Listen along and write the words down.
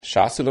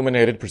Shas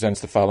Illuminated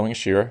presents the following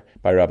shir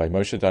by Rabbi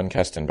Moshe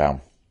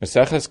Kestenbaum.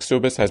 Maseches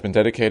Kesubos has been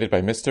dedicated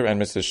by Mr.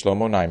 and Mrs.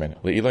 Shlomo Naiman,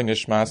 Le'iloi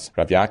Nishmas,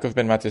 Rav Yaakov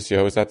ben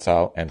Matisyahu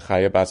Zatzal, and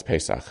Chaya Bas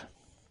Pesach.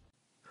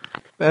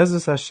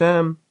 Be'ezus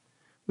Hashem,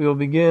 we will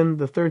begin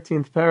the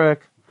 13th parak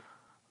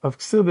of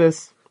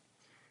Kesubos.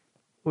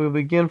 We will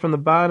begin from the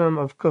bottom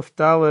of Kuf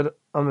Daled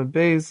Amud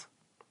Beis.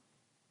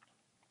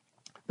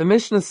 The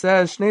Mishnah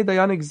says, Shnei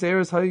Dayanik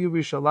Zeres Hayu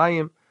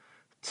Yerushalayim,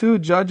 two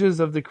judges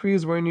of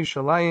decrees were in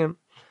Yerushalayim,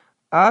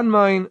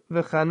 Admain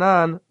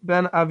v'Chanan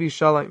ben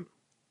Avishalayim.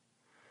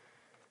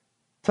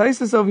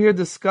 Taisus over here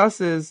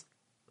discusses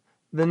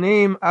the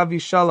name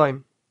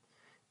Avishalayim.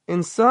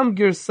 In some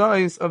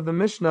girsais of the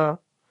Mishnah,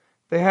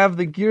 they have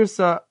the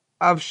girsa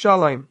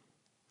Avshalayim.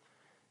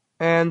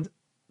 And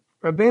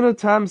Rabbeinu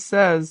Tam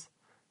says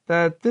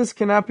that this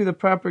cannot be the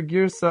proper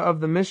girsa of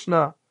the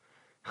Mishnah,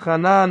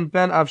 Chanan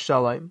ben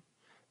Avshalayim,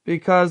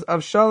 because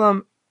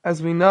Avshalom,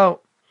 as we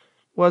know,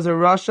 was a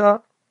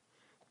Rasha,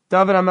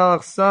 David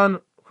HaMelech's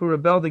son, who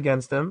rebelled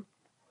against him.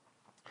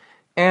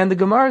 And the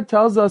Gemara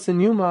tells us in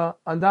Yuma,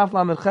 on Daf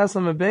Lamed Ches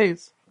Amud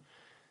Beis,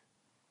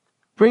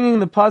 bringing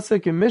the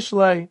pasuk in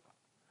Mishlei,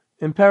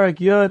 in Perek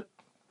Yud,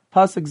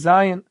 pasuk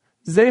Zayin,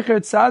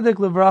 Zecher Tzadik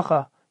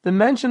Levracha. The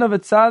mention of a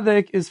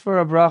Tzadik is for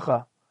a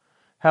bracha.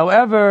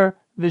 However,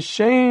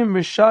 V'Shem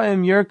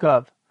Rishaim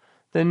Yerkav,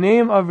 the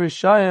name of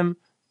Rishaim,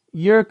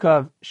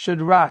 Yerkav,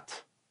 should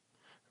rot.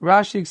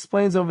 Rashi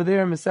explains over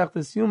there in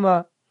Masechtas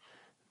Yuma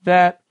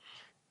that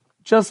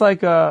just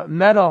like a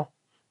metal,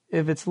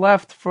 if it's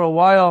left for a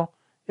while,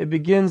 it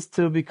begins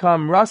to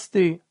become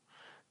rusty.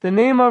 The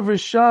name of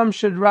Risham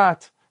should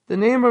rot. The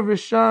name of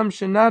Risham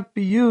should not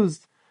be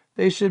used.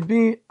 They should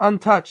be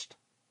untouched.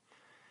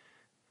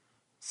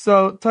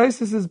 So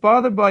Taisus is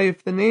bothered by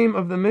if the name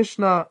of the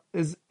Mishnah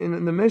is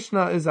in the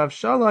Mishnah is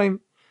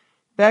Avshalayim,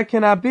 that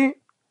cannot be,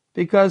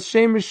 because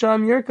Shem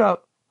Risham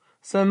Yerkav.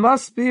 So it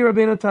must be,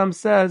 Rabbeinu Tam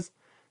says,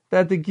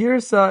 that the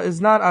Girsa is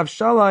not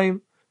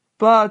Avshalayim,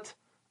 but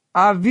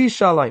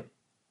Avishalayim.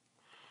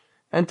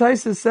 And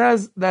Taisus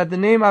says that the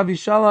name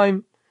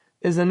Avishalayim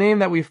is a name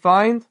that we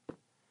find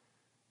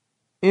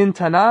in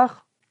Tanakh,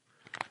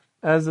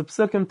 as the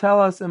Psukim tell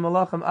us in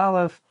Malachim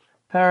Aleph,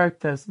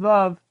 Parak Tes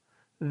Vav,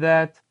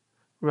 that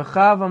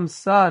Rechavam's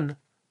son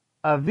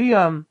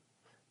Aviam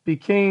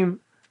became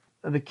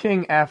the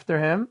king after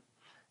him,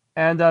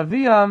 and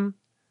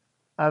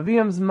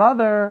Aviam's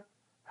mother,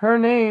 her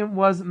name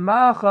was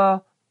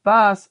Maacha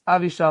Bas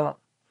Avishalom.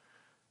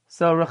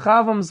 So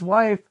Rechavam's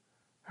wife,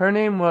 her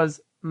name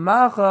was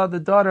Maacha, the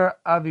daughter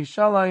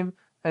Avishalayim,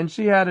 and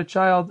she had a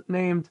child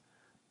named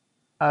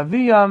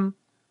Aviam,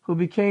 who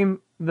became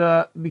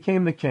the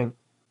king.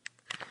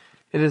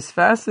 It is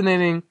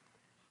fascinating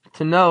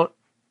to note,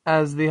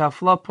 as the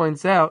Hafla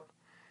points out,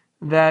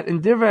 that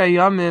in Divrei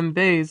Yamim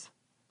Beis,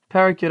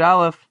 Perek Yud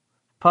Aleph,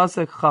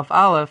 Pasuk Chaf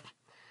Aleph,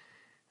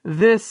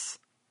 this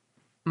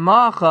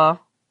Maacha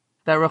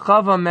that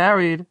Rechavam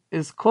married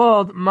is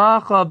called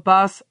Maacha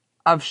Bas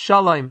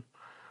Avshalayim.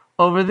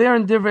 Over there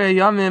in Divrei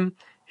Yamim,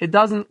 it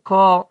doesn't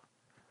call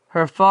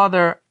her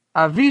father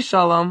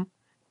Avishalom,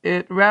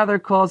 it rather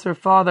calls her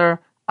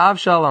father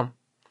Avshalom.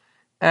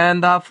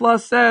 And the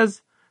Hafla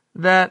says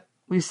that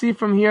we see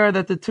from here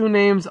that the two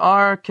names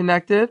are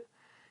connected,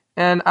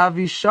 and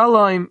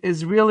Avishalayim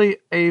is really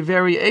a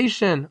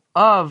variation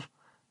of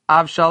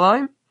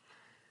Avshalayim.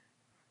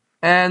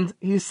 And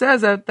he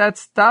says that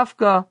that's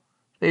Tafka,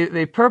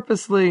 they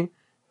purposely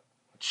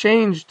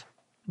changed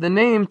the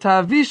name to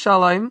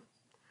Avishalayim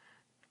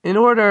in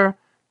order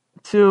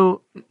to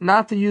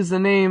not to use the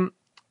name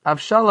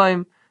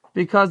Avshalayim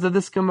because of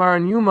this Gemara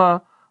in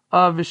Yuma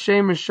of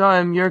V'Shem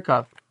Rishaim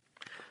Yerkav.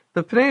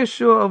 The Pnei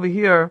Yeshua over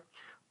here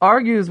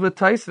argues with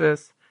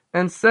Taisus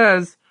and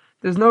says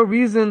there's no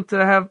reason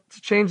to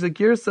change the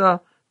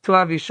Girsa to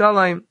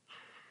Avishalayim.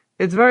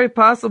 It's very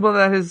possible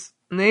that his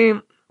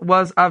name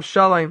was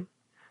Avshalayim,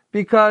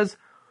 because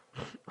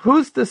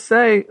who's to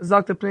say,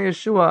 Zakta Pnei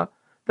Yeshua,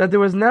 that there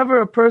was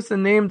never a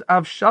person named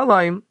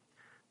Avshalayim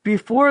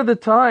before the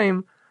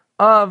time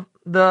of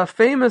the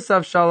famous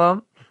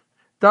Avshalom,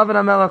 David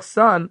HaMelech's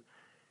son.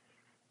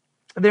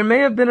 There may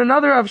have been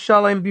another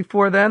Avshalayim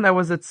before then that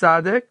was a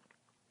tzaddik,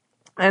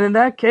 and in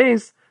that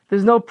case,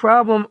 there's no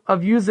problem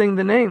of using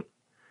the name.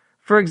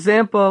 For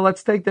example,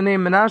 let's take the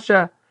name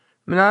Menashe.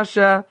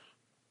 Menashe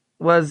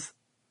was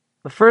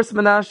the first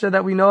Menashe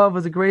that we know of,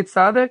 was a great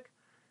tzaddik,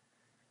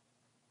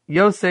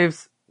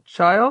 Yosef's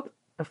child,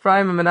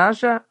 Ephraim and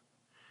Menashe.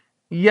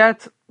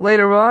 Yet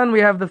later on,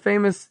 we have the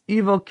famous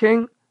evil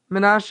king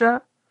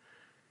Menashe,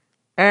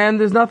 and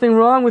there's nothing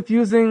wrong with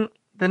using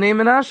the name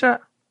Menashe,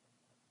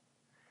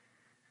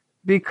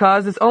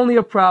 because it's only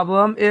a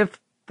problem if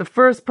the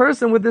first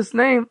person with this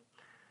name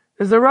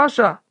is a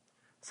Rasha.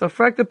 So,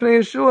 Frekta Pnei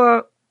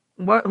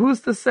Yeshua,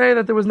 who's to say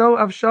that there was no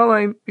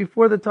Avshalayim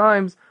before the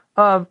times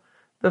of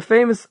the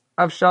famous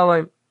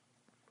Avshalayim?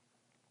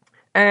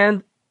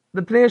 And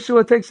the Pnei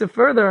Yeshua takes it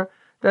further,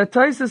 that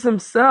Taisus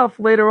himself,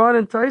 later on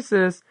in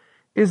Taisus,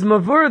 is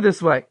mavur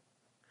this way,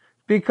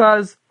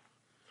 because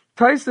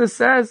Taisus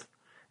says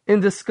in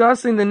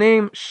discussing the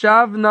name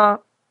Shavna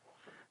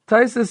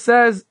Taisus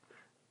says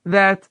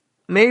that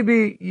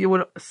maybe you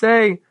would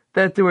say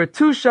that there were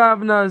two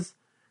Shavnas,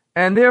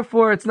 and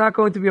therefore it's not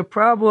going to be a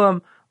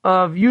problem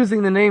of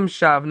using the name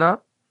Shavna.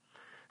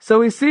 So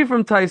we see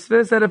from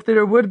Taisus that if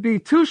there would be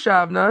two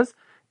Shavnas,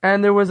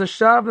 and there was a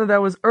Shavna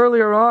that was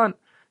earlier on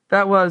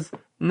that was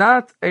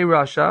not a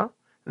Rasha,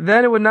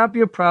 then it would not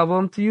be a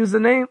problem to use the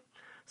name.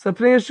 So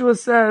Pnei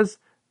Yeshua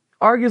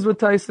argues with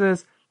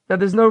Taisus that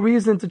there's no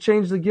reason to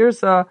change the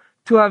Girsa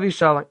to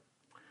Avishalim.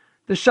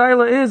 The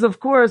Shaila is, of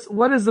course,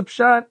 what is the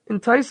Pshat in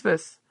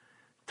Taisus?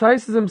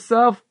 Taisus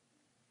himself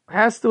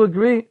has to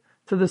agree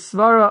to the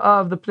Svara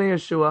of the Pnei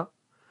Yeshua.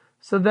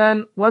 So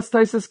then, what's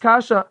Taisus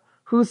Kasha?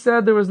 Who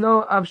said there was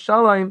no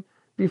Avshalim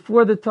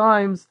before the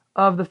times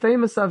of the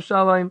famous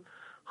Avshalim,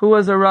 who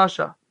was a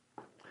Rasha?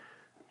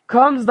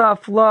 Comes the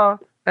Afla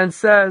and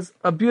says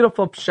a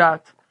beautiful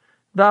Pshat.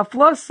 The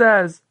Afla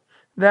says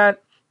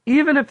that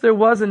even if there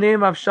was a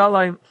name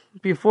Avshalim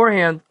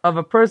beforehand of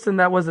a person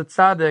that was a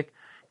tzaddik,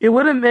 it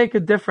wouldn't make a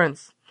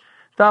difference.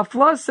 The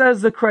Afla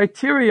says the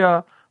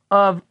criteria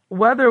of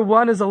whether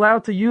one is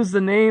allowed to use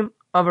the name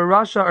of a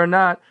Rasha or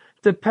not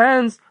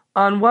depends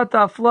on what the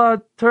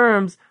Afla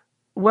terms,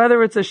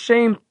 whether it's a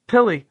Shem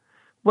Pili,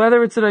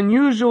 whether it's an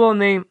unusual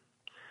name.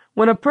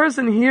 When a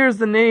person hears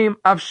the name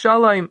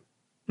Avshalim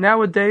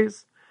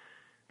nowadays,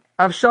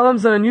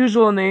 Avshalim's an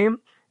unusual name,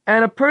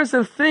 and a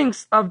person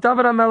thinks of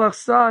David HaMelech's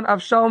son,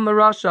 Avshalom the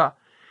Rasha.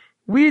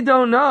 We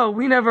don't know,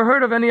 we never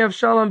heard of any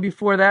Avshalom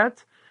before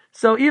that.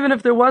 So even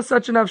if there was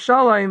such an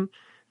Avshalom,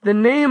 the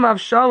name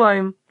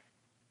Avshalom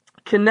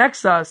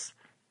connects us,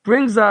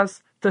 brings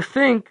us to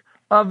think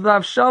of the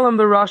Avshalom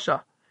the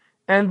Rasha.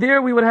 And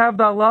there we would have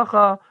the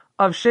halacha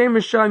of Shem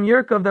Risham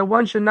Yerkov, that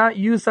one should not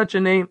use such a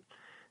name,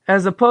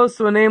 as opposed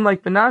to a name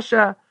like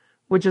Benasha,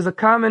 which is a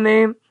common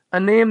name, a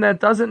name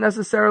that doesn't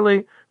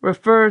necessarily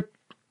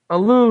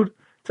allude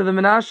to the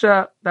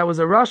Menashe that was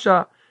a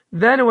Rasha,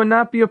 then it would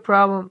not be a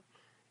problem.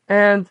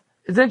 And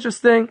it's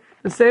interesting,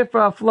 the Sefer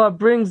Afla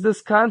brings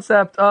this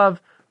concept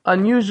of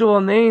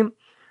unusual name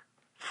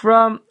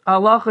from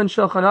Halach and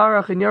Shulchan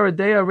Aruch in Yoreh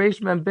Deah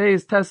Reish Mem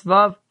Beis Tes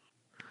Vav.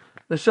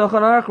 The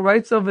Shulchan Aruch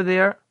writes over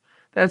there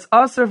that it's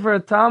usher for a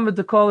Talmud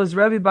to call his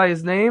Rebbe by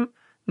his name,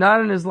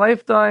 not in his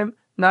lifetime,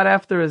 not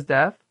after his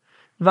death.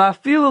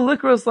 Va'afilu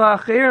likros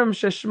la'acherim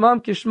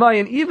sheshmam kishmai,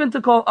 and even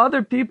to call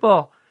other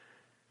people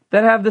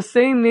that have the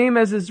same name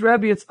as his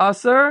Rebbe, it's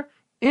usher.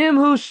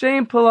 Imhu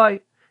shem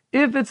polite.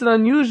 If it's an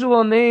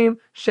unusual name,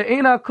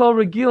 she'ena kol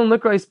regil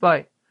likros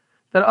by,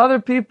 that other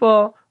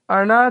people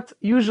are not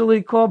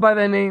usually called by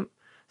their name.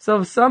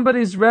 So if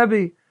somebody's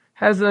Rebbe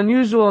has an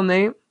unusual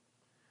name,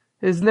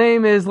 his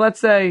name is,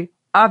 let's say,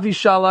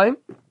 Avishalim,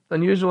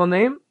 unusual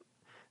name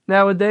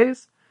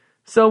nowadays,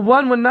 so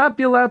one would not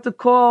be allowed to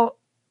call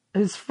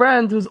his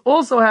friend, who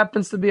also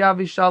happens to be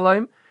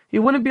Avishalim, he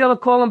wouldn't be able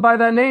to call him by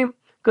that name,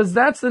 because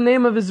that's the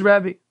name of his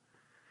Rebbe.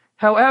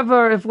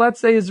 However, if let's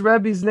say his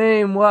Rebbe's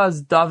name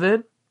was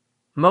David,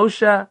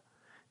 Moshe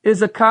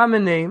is a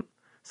common name,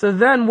 so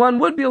then one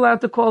would be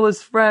allowed to call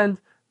his friend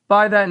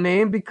by that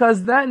name,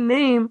 because that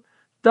name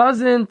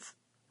doesn't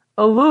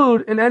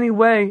allude in any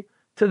way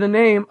to the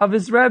name of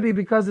his Rebbe,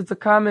 because it's a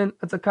common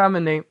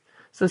name.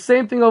 So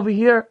same thing over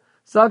here,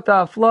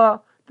 Zakta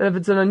Afla, that if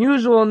it's an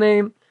unusual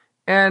name,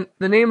 and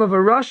the name of a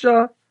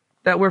Rasha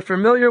that we're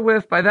familiar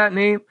with by that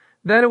name,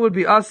 then it would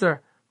be Asr.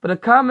 But a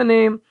common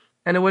name,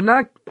 and it would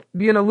not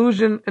be an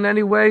allusion in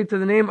any way to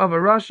the name of a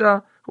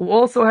Rasha, who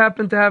also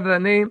happened to have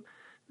that name,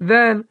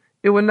 then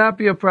it would not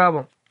be a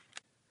problem.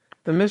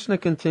 The Mishnah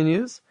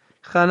continues,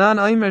 Chanan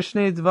Aimer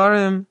Shnei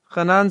Dvarim,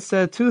 Chanan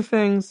said two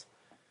things.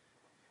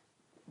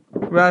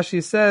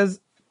 Rashi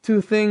says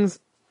two things,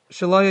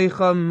 Shalai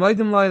Cham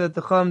Maidim Lai, that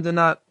the Cham did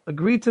not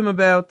agree to him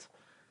about.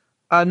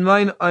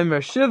 Admain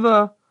Aimer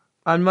Shiva,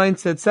 Admain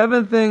said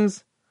 7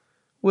 things,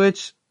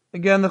 which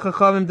again the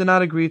Chachamim did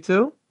not agree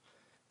to.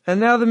 And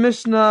now the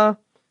Mishnah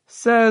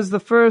says the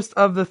first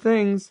of the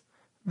things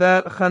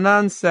that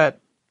Chanan said.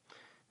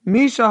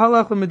 Misha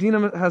halach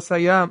l'medina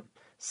hasayam,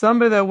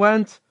 somebody that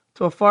went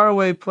to a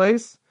faraway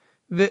place,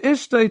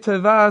 ve'ishtay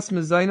tevas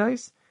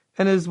mezaynais,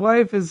 and his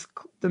wife is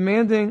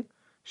demanding,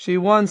 she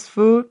wants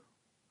food,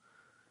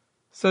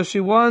 so she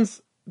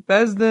wants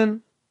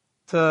Bezdin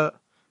to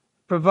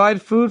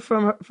provide food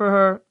for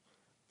her,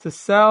 to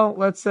sell,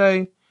 let's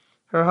say,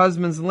 her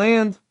husband's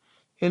land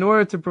in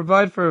order to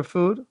provide for her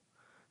food.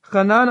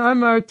 Chanan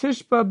Amar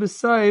Tishba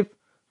b'Saif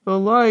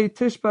v'loi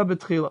Tishba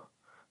b'Tchila.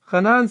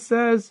 Chanan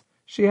says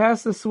she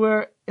has to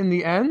swear in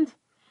the end,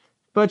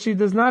 but she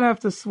does not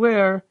have to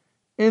swear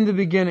in the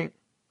beginning.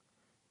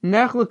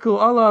 Nechlaku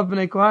Allah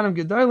b'nei Kohanim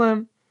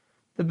Gedolim.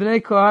 The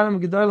b'nei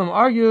Kohanim Gedolim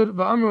argued,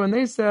 v'amru, when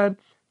they said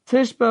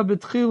Tishba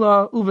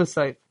b'Tchila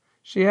u'v'Saif.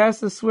 She has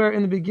to swear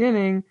in the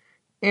beginning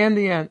and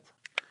the end.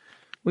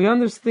 We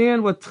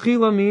understand what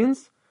Tchila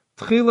means.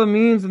 Tchila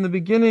means in the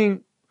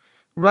beginning,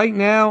 right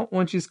now,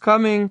 when she's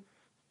coming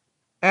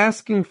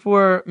asking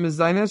for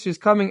mezainas, she's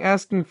coming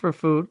asking for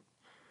food.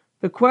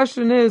 The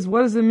question is,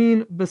 what does it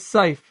mean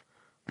b'saif?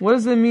 What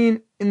does it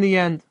mean in the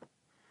end?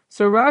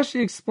 So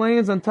Rashi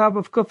explains on top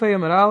of Kufay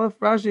Amar Aleph,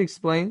 Rashi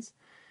explains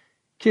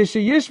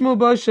Kishiyishmu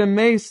ba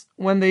shemeis,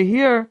 when they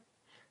hear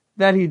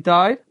that he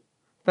died,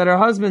 that her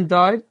husband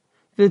died,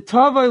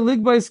 v'tavai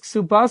ligbais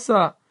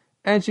ksubasa,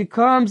 and she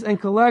comes and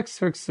collects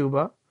her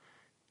ksuba.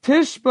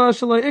 Tishba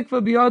shalai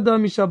ikva biyada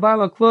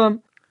mishabala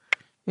klum.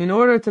 In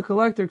order to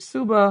collect her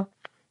ksuba,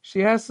 she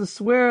has to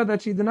swear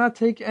that she did not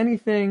take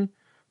anything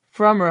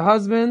from her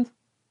husband.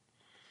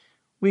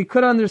 We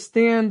could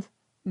understand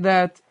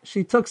that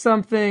she took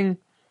something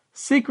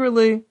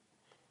secretly,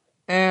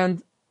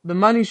 and the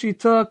money she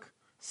took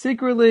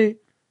secretly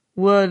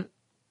would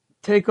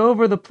take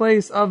over the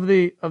place of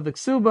the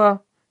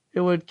ksuba.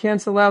 It would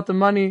cancel out the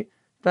money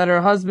that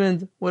her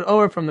husband would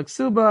owe her from the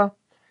ksuba.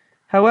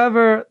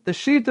 However, the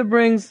Shita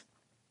brings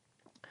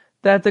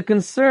that the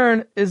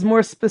concern is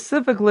more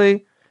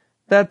specifically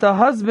that the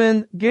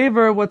husband gave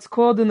her what's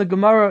called in the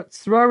Gemara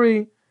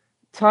tzrari,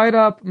 tied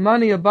up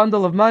money, a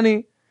bundle of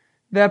money,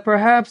 that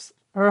perhaps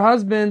her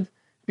husband,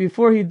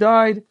 before he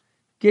died,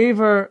 gave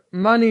her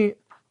money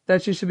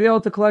that she should be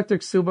able to collect her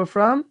ksuba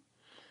from.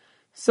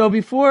 So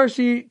before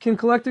she can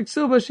collect her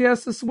ksuba, she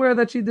has to swear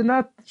that she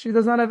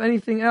does not have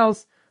anything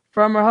else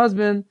from her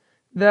husband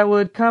that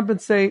would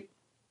compensate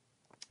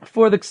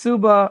for the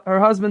ksuba her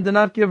husband did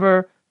not give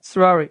her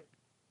tzrari.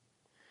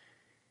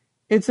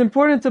 It's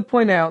important to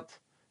point out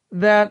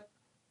that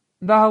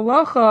the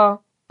halacha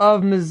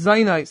of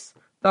mizaynais,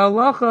 the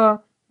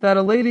halacha that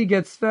a lady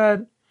gets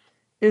fed,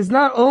 is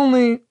not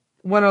only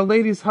when a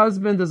lady's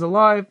husband is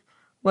alive,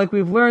 like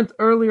we've learned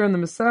earlier in the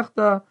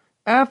Masechta.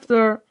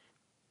 After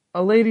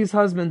a lady's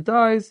husband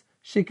dies,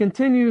 she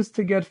continues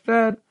to get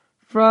fed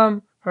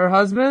from her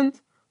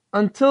husband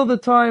until the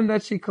time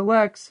that she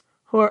collects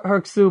her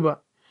ksuba.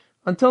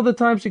 Until the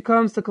time she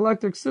comes to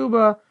collect her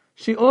ksuba,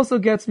 she also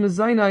gets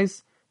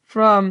mizaynais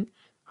from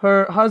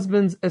her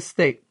husband's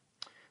estate.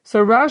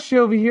 So Rashi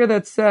over here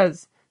that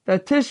says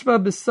that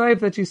Tishva b'Saif,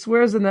 that she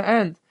swears in the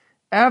end,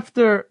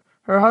 after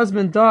her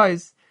husband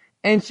dies,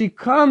 and she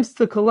comes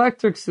to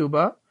collect her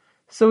ksuba.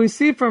 So we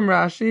see from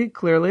Rashi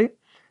clearly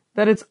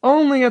that it's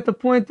only at the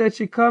point that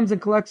she comes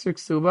and collects her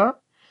ksuba.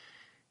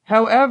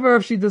 However,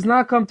 if she does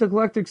not come to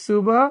collect her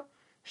ksuba,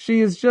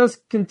 she is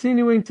just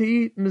continuing to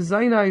eat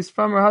mizaynais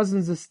from her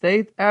husband's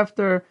estate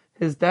after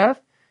his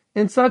death.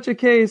 In such a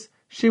case,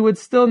 she would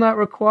still not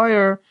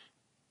require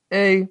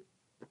a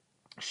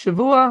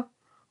shavua.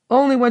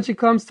 Only when she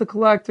comes to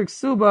collect her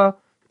ksuba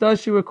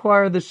does she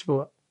require the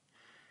shavua.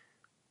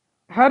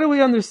 How do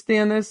we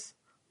understand this?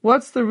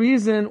 What's the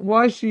reason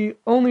why she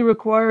only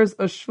requires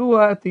a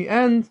shvua at the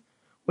end,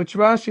 which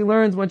Rashi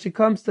learns when she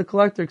comes to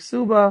collect her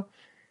ksuba,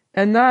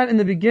 and not in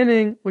the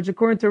beginning, which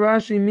according to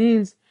Rashi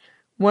means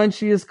when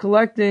she is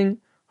collecting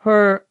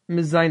her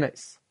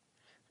mizaynais,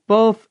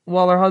 both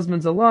while her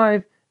husband's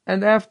alive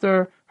and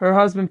after her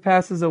husband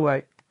passes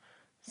away?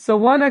 So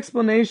one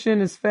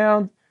explanation is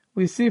found,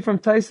 we see from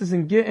Taisus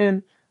and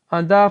Gittin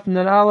on Daf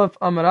Nun Aleph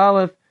Amar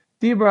Aleph,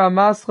 Dibra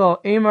Maschal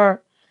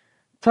Amar.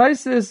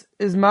 Taisus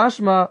is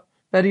mashma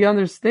that he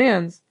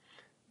understands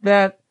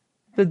that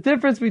the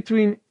difference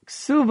between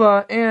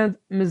ksuva and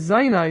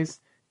mizaynais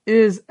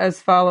is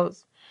as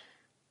follows.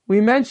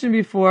 We mentioned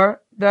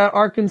before that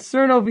our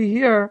concern over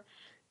here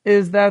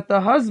is that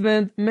the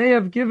husband may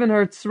have given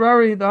her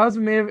tzrari, the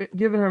husband may have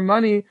given her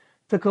money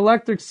to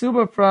collect her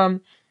ksuba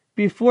from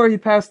before he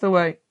passed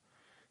away.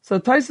 So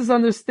Taisus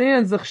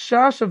understands the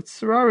chashash of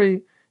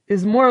tzrari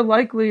is more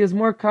likely, is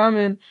more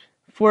common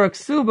for a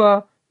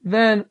ksuba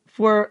than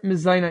for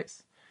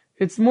mizaynais.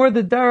 It's more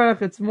the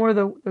derech, it's more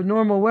the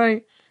normal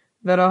way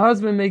that a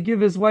husband may give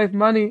his wife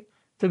money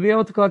to be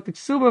able to collect the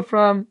ksuba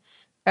from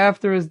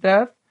after his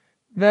death.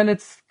 Then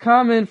it's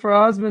common for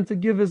a husband to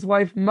give his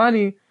wife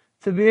money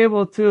to be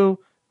able to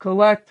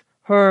collect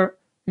her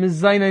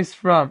mizaynais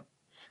from.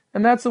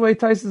 And that's the way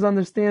Taisus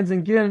understands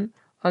in Gin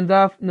on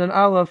Daf Nun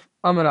Aleph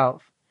Amar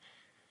Aleph.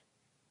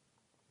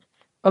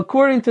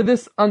 According to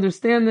this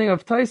understanding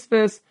of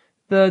Taisus,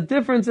 the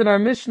difference in our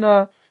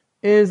Mishnah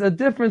is a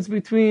difference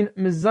between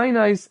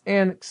mizaynais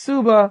and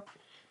ksuba.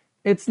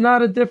 It's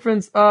not a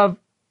difference of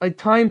a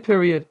time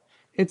period.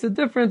 It's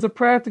a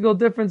practical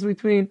difference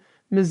between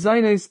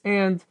mizaynais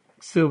and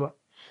ksuba.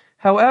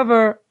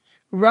 However,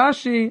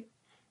 Rashi,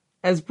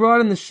 as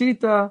brought in the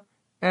Shita,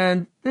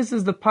 and this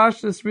is the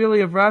pashtus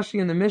really of Rashi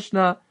in the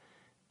Mishnah,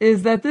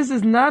 is that this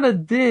is not a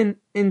din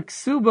in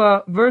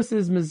ksuba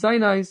versus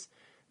mizaynais.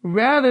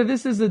 Rather,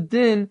 this is a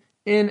din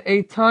in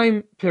a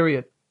time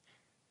period.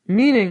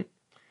 Meaning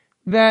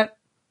that,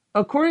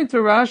 according to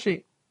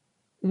Rashi,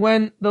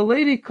 when the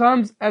lady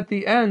comes at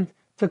the end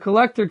to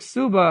collect her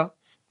ksuba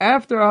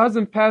after her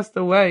husband passed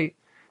away,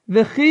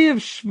 the chiyuv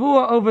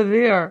shvua over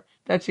there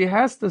that she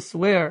has to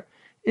swear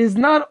is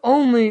not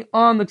only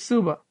on the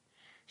ksuba.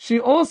 She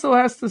also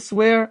has to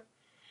swear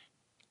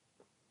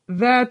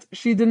that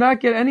she did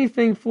not get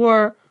anything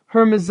for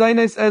her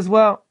mizaynais as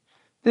well.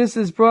 This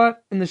is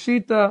brought in the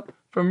Shita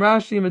from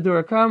Rashi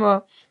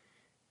Medurakama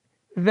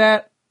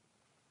that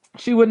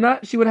she would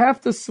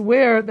have to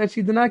swear that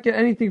she did not get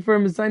anything for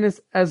her mizaynais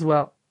as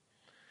well.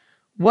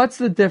 What's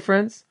the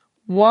difference?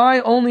 Why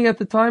only at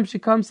the time she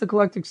comes to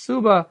collect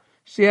ksuba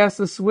she has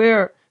to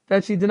swear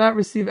that she did not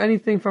receive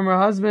anything from her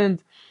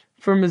husband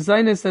for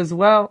mezainis as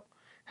well.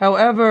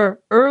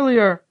 However,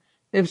 earlier,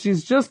 if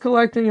she's just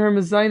collecting her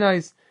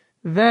mezainis,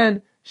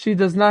 then she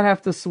does not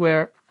have to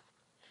swear.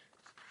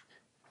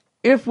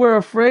 If we're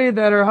afraid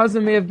that her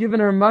husband may have given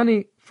her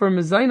money for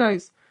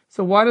mezainis,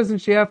 so why doesn't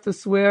she have to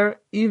swear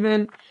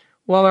even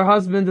while her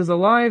husband is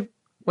alive,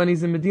 when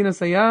he's in Medina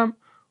Sayyam,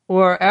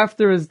 or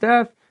after his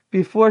death,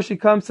 before she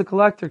comes to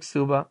collect her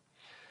ksuba?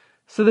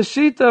 So the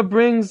Shita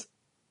brings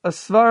a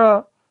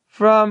svara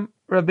from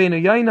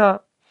Rabbeinu Yaina,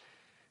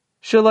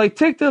 Shalai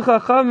tiktu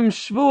chachamim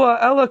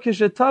shvua ela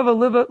kishetava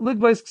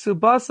ligbais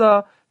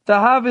ksubasa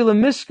tahavi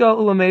lemishka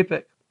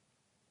ulamepik.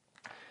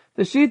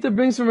 The Shita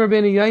brings from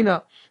Rabbeinu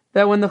Yaina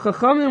that when the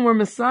chachamim were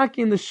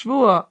misaking the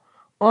shvua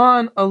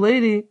on a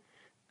lady,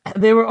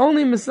 they were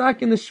only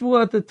misaking the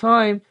shvua at the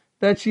time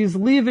that she's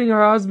leaving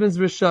her husband's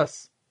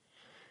rishus.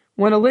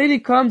 When a lady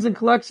comes and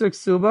collects her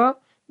ksuba,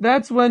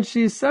 that's when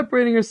she's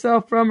separating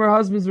herself from her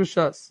husband's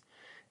rishus.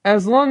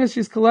 As long as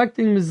she's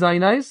collecting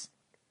mizainais,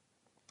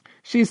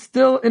 she's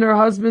still in her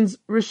husband's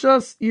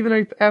rishus,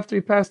 even after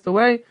he passed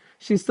away.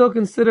 She's still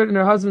considered in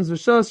her husband's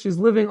rishus. She's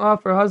living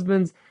off her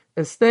husband's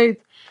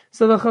estate.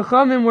 So the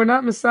chachamim were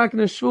not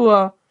misakin a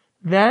shvua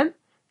then.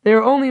 They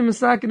were only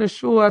misakin a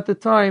shvua at the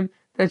time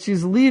that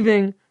she's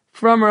leaving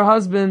from her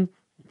husband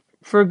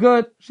for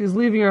good. She's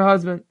leaving her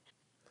husband.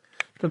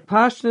 The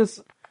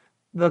pashtus,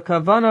 the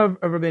kavana of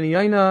Rabbeinu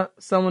Yaina,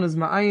 someone is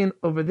ma'ayin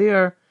over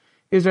there,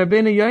 is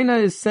Rabbeinu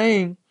Yaina is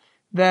saying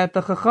that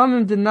the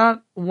chachamim did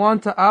not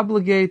want to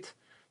obligate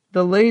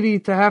the lady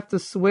to have to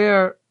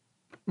swear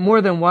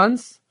more than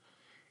once,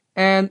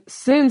 and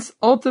since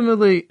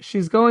ultimately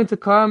she's going to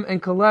come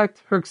and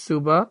collect her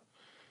ksuba,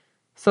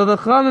 so the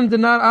chachamim did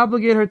not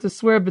obligate her to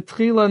swear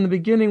betchila in the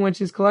beginning when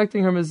she's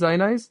collecting her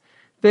mezainais.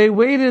 They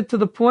waited to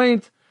the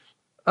point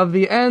of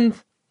the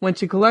end when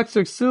she collects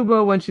her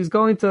ksuba, when she's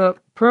going to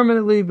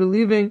permanently be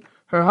leaving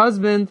her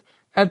husband.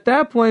 At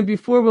that point,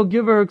 before we'll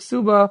give her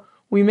ksuba,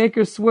 we make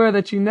her swear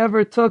that she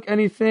never took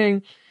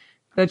anything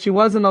that she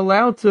wasn't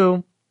allowed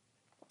to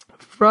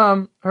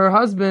from her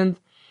husband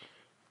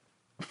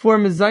for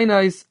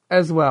mezainais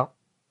as well.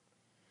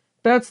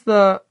 That's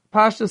the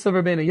pashtus of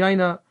Rabbeinu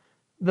Yaina.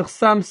 The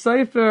Chassam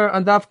Sofer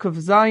on Daf Kuf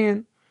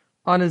Zayin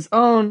on his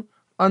own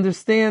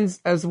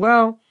understands as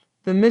well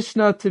the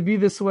Mishnah to be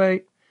this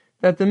way,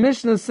 that the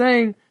Mishnah is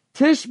saying,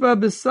 Tishba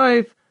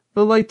b'saif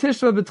v'loi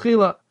tishba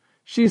b'tchila.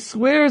 She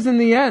swears in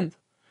the end.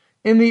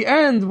 In the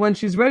end, when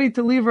she's ready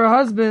to leave her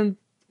husband,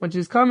 when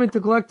she's coming to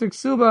collect her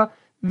ksuba,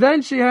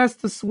 then she has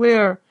to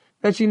swear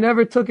that she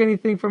never took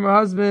anything from her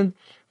husband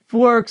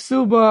for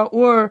ksuba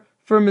or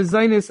for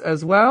mezainis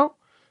as well.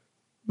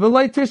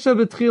 V'loi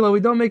tishba b'tchila. We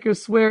don't make her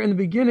swear in the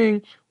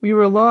beginning. We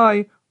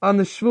rely on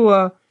the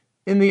shvua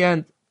in the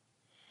end.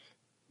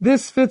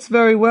 This fits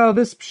very well.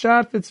 This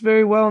pshat fits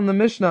very well in the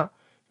Mishnah,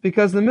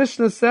 because the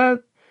Mishnah said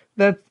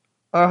that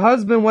our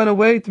husband went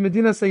away to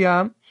Medina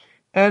Sayyam,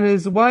 and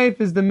his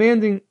wife is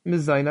demanding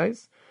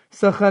mizainais.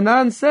 So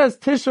Hanan says,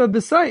 Tishra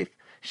b'saif.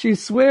 She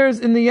swears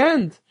in the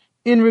end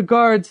in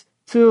regards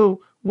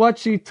to what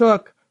she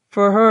took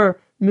for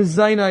her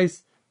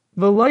mizainais.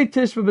 V'loi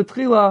tishra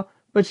b'tchila,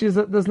 but she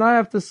does not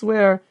have to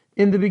swear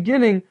in the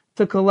beginning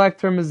to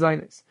collect her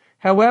mizainais.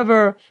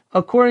 However,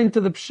 according to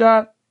the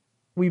pshat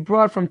we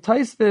brought from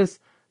Taisvis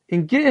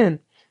in Gittin,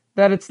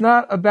 that it's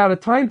not about a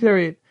time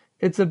period.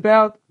 It's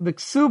about the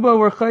ksuba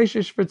were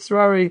chayshish for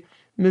tzrari,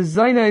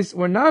 mizainais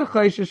were not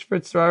chayshish for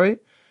tzrari.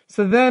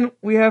 So then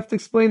we have to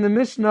explain the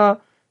Mishnah.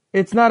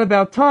 It's not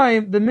about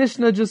time. The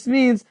Mishnah just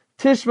means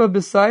tishba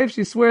b'saif.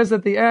 She swears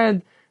at the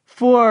end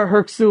for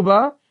her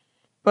ksuba,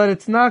 but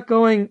it's not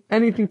going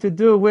anything to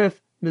do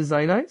with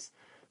mizainais.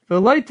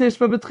 V'loi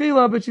tishba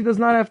b'tchila, but she does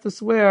not have to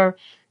swear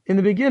in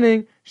the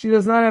beginning. She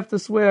does not have to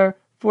swear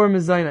for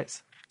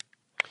mizainais.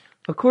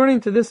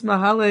 According to this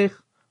mahalech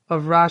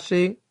of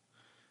Rashi,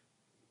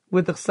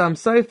 with the Chassam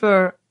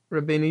Sofer,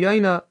 Rabbeinu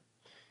Yaina,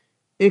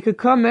 it could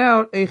come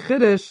out a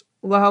chiddush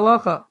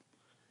lahalacha.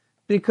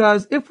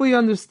 Because if we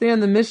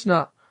understand the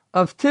Mishnah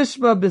of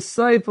Tishba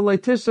b'saif v'loi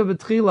tishba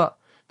b'tchila,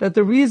 that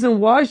the reason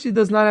why she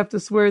does not have to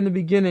swear in the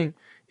beginning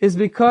is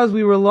because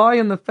we rely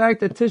on the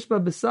fact that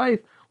Tishba b'saif,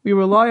 we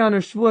rely on her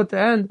shvuah at the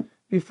end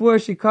before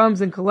she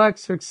comes and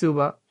collects her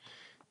ksuba.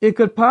 It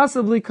could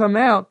possibly come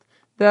out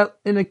that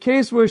in a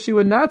case where she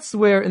would not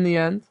swear in the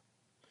end,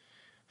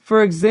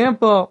 for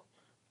example,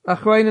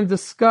 Achrayim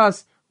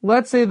discuss,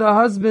 let's say the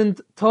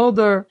husband told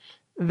her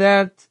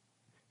that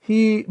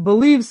he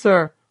believes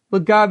her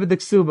l'gabe de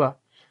ksuba.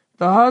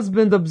 The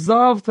husband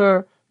absolved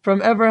her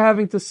from ever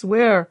having to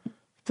swear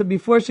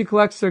before she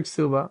collects her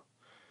ksuba.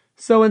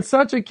 So in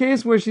such a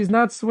case where she's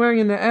not swearing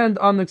in the end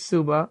on the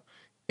ksuba,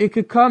 it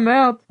could come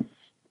out,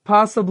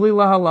 possibly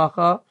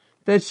lahalacha,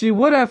 that she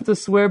would have to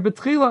swear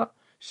betchila.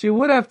 She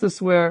would have to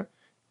swear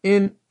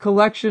in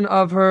collection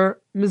of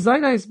her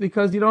mizainais,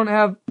 because you don't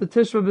have the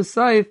tishba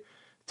b'saif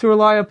to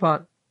rely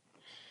upon.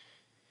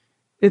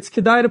 It's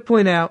kedai to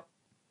point out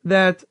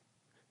that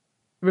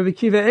Rabbi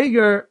Kiva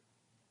Eger,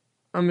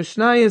 a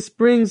Mishnayos,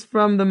 brings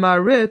from the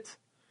Marit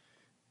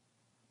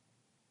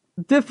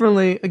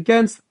differently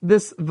against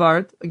this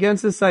vart,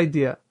 against this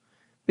idea.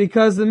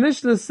 Because the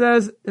Mishnah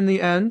says in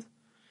the end,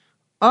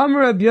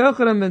 Amar Rabbi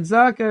Yochanan ben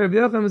Zakkai, Rabbi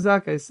Yochanan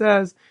ben Zakkai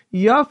says,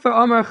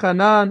 Yafa Amar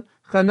Chanan,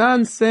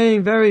 Chanan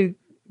saying very,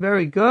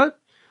 very good,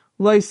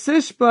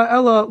 Laisishba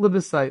ella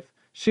libesayf.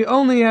 She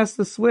only has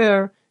to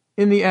swear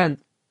in the end.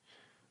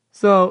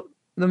 So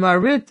the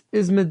Marit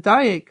is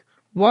medayik.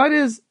 Why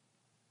does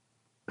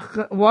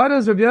Rabbi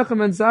Yochanan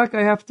ben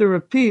Zakkai have to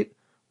repeat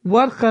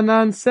what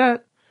Chanan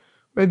said?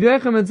 Rabbi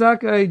Yochanan ben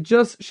Zakkai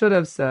just should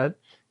have said,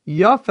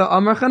 Yafa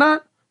Amar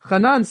Chanan.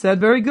 Chanan said,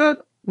 very good.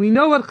 We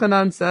know what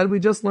Chanan said. We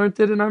just learned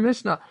it in our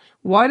Mishnah.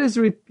 Why does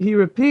he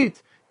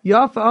repeat,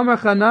 Yafa Amar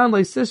Chanan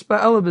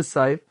le'sishba ela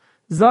b'sayf,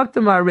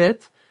 Zakta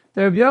Marit?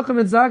 The Rabbi Yochanan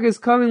ben Zakkai is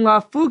coming,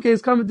 La'afuke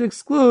is coming to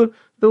exclude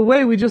the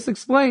way we just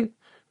explained.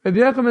 Rabbi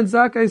Yochanan ben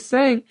Zakkai is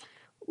saying,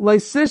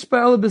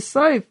 le'sishba ela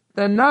b'sayf,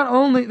 that not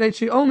only, that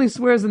she only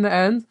swears in the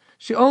end,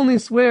 she only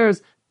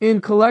swears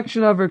in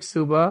collection of her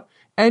ksuba,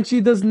 and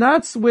she does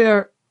not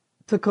swear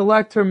to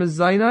collect her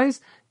mezainais,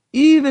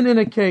 even in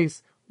a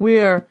case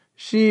where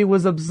she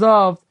was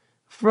absolved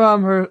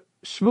from her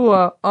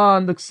shvua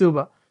on the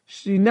ksuba.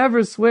 She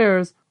never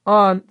swears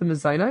on the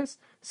mezainais,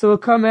 so it will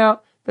come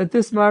out that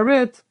this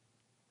marit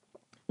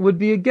would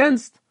be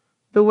against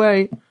the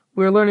way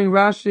we're learning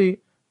Rashi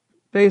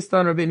based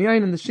on Rabbi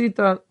Yain and the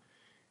Shita.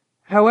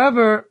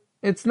 However,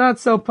 it's not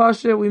so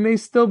pasha. We may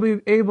still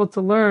be able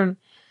to learn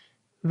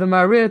the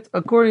marit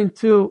according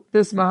to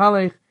this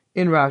mahalech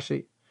in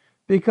Rashi,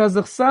 because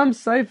the Chsam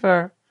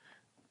Sefer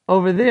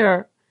over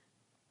there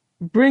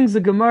brings a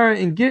Gemara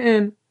in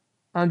Gittin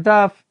on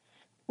Daf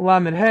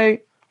Lamed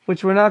Hey,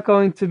 which we're not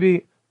going to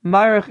be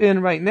Marich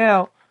in right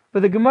now.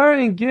 But the Gemara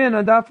in Gittin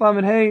on Daf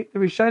Lamed Hey, the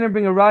Rishonim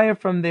bring a raya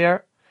from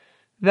there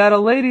that a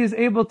lady is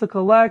able to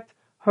collect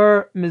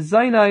her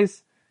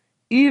mezainais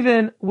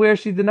even where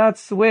she did not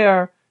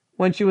swear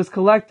when she was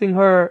collecting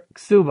her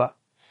ksuba.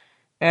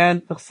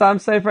 And the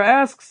Chsam Sefer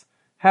asks,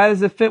 how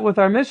does it fit with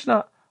our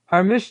Mishnah?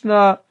 Our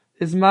Mishnah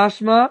is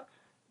mashma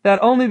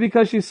that only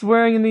because she's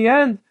swearing in the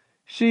end,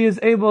 she is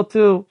able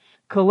to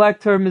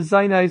collect her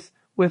mezainais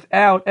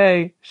without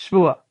a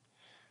shvua.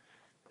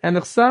 And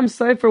the Chsam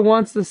Sefer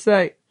wants to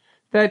say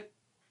that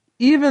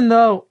even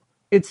though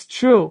it's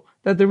true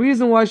that the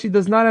reason why she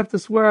does not have to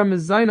swear on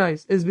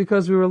mezainais is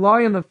because we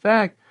rely on the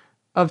fact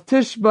of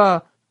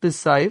tishba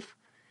b'saif.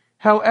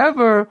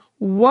 However,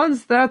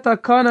 once that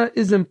takana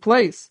is in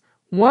place,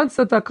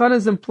 that the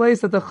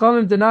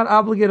Chachamim did not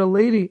obligate a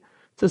lady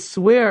to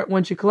swear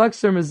when she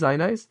collects her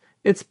mezainais,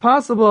 it's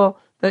possible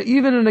that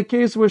even in a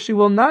case where she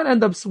will not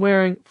end up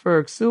swearing for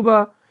her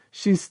ksuba,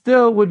 she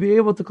still would be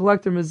able to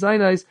collect her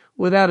mezainais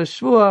without a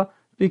shvua,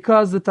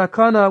 because the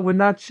takana would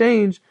not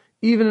change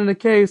even in a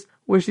case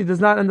where she does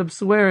not end up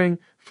swearing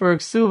for her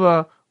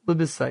ksuba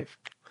l'b'saif.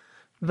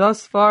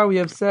 Thus far we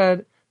have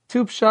said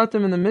two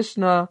pshatim in the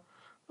Mishnah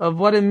of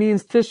what it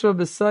means tishra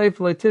b'saif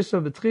le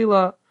tishra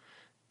b'tchila.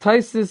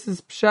 Taisis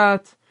is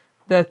pshat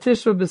that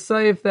tishra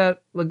b'saif,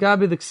 that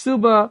lagabi the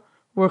ksuba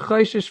were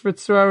chayshish for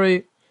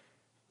tzrari,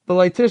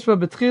 b'lai tishra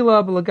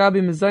b'tchila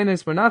b'lagabi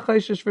mezainais were not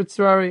chayshish for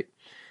tzrari.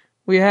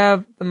 We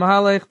have the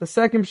mahalech, the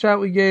second pshat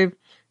we gave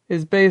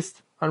is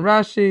based on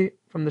Rashi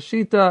from the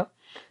Shita,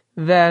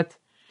 that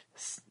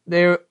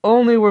they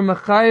only were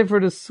mechayev her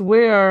to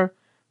swear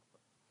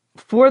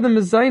for the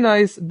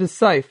mezainais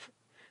b'saif,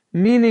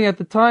 meaning at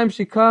the time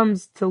she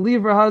comes to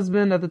leave her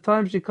husband, at the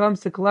time she comes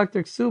to collect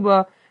her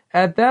ksuba,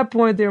 at that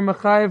point they were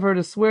mechayev her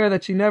to swear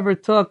that she never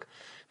took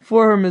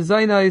for her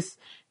mezainais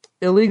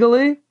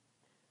illegally,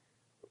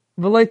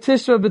 v'lai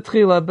tishra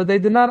b'tchila, but they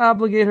did not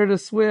obligate her to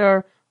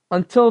swear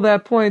until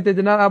that point. They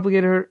did not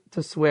obligate her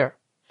to swear.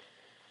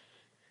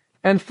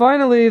 And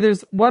finally,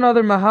 there's one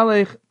other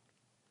mahalech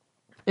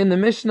in the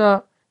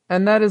Mishnah,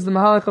 and that is the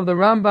mahalech of the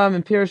Rambam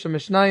in Pirush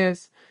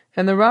HaMishnayos.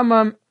 And the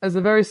Rambam has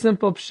a very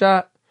simple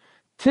pshat.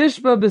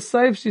 Tishba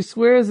b'saif, she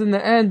swears in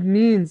the end,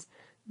 means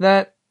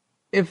that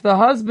if the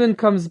husband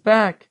comes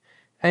back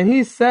and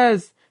he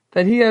says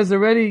that he has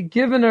already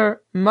given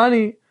her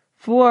money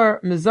for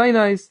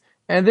mezainais,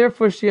 and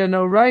therefore she had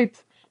no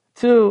right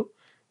to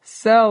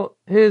sell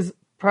his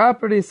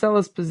property, sell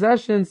his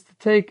possessions to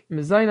take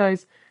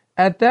mezainais,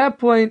 at that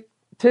point,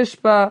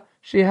 tishba,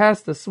 she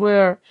has to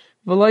swear,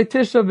 v'lai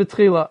tishba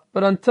b'tchila.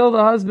 But until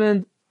the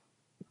husband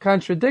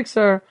contradicts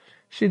her,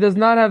 she does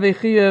not have a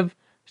chiyuv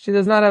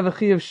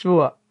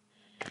shvua.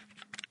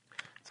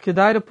 It's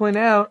kedai to point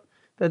out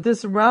that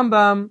this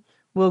Rambam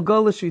will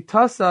go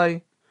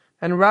l'shitasai,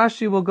 and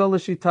Rashi will go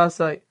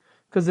l'shitasai,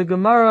 because the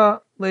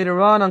Gemara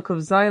later on Kuf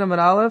Zayin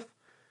Amud Aleph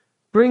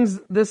brings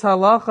this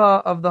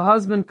halacha of the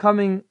husband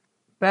coming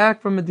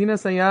back from Medina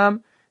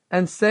Sayyam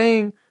and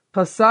saying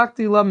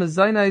pasakti la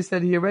mezainais,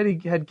 that he already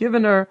had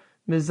given her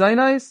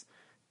mezainais,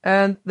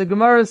 and the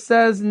Gemara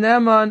says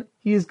Neman,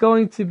 he is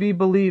going to be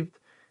believed.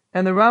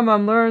 And the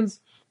Rambam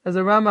learns, as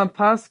the Rambam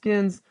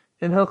paskins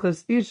in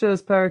Hilchos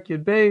Ishas Parak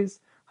Yud Beis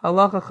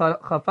halacha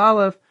chaf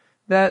aleph,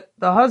 that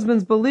the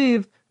husband's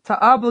believed to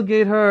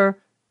obligate her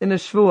in a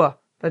shvua,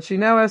 that she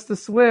now has to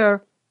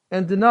swear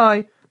and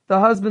deny the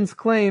husband's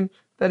claim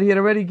that he had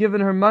already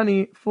given her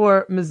money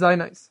for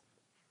Mizaynais.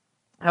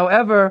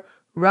 However,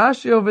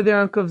 Rashi over there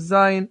on Kuf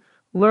Zayin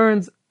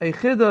learns a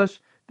chidush,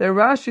 that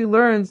Rashi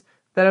learns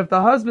that if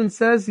the husband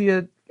says he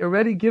had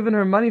already given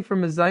her money for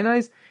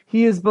Mizaynais,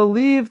 he is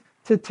believed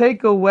to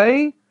take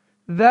away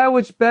that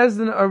which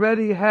Bezdin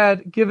already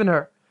had given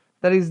her.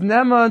 That he's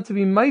neman to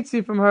be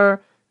mitzi from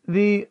her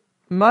the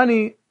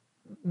money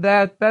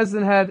that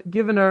Bezdin had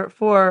given her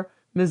for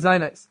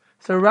Mizaynais.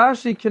 So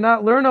Rashi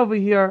cannot learn over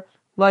here,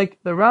 like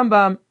the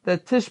Rambam,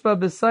 that Tishba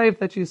B'Saif,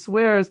 that she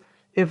swears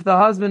if the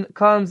husband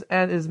comes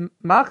and is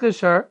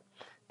machish her,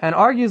 and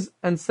argues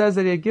and says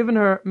that he had given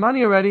her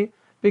money already,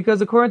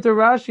 because according to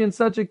Rashi, in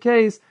such a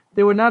case,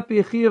 there would not be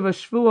a chiyuv, a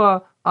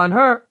shvua on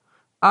her.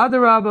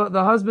 Adarabba,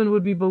 the husband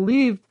would be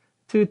believed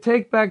to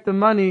take back the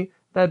money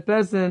that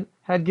Bezdin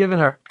had given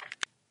her.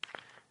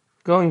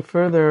 Going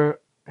further,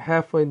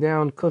 halfway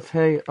down, Kuf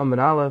Hey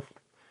Amud Aleph,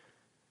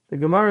 the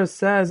Gemara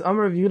says,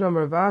 Amar Rav Yehuda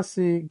Amar Rav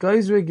Asi,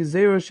 Geizre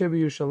Gezerah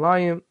Shebi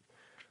Yerushalayim,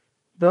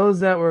 those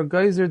that were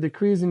geyser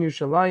decrees in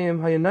Yerushalayim,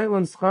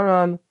 Hayanaylan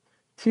Scharan,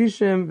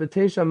 Tishim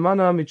V'Teisha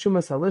Mana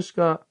Michumas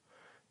Halishka,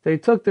 they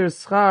took their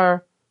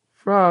schar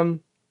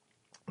from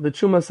the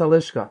Chumas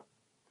Halishka.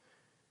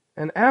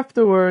 And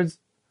afterwards,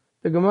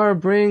 the Gemara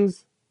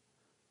brings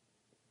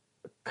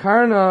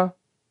Karna,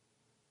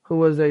 who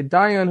was a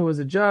dayan, who was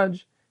a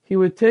judge, he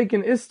would take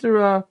an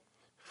istira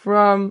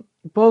from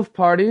both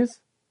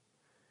parties,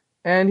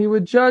 and he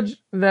would judge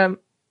them.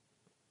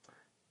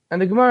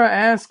 And the Gemara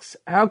asks,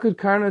 how could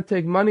Karna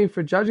take money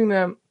for judging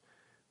them?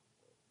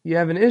 You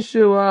have an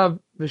issue of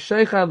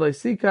v'sheichad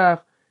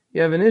loisikach,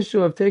 you have an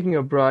issue of taking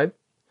a bribe.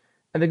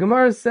 And the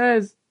Gemara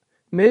says,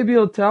 maybe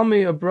you'll tell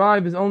me a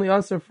bribe is only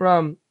usher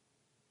from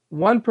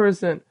one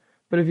person,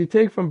 but if you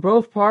take from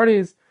both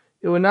parties,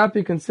 it would not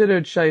be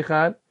considered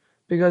sheichad,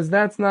 because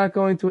that's not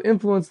going to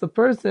influence the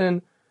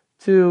person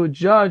to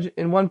judge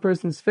in one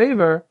person's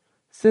favor,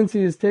 since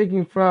he is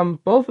taking from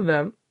both of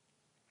them.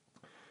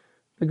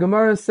 The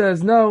Gemara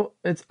says, no,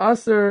 it's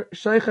usher,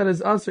 sheichad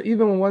is usher,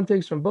 even when one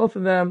takes from both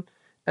of them,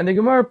 and the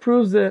Gemara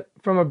proves it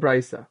from a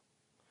brisa.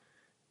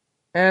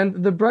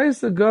 And the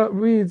brisa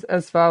reads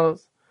as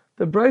follows.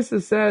 The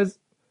brisa says,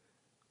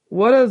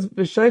 what does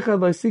v'sheichad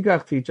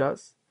loisikach teach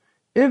us?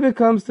 If it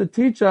comes to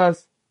teach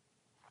us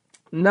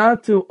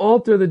not to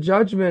alter the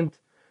judgment,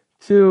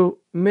 to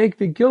make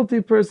the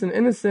guilty person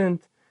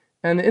innocent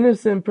and the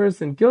innocent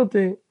person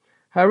guilty,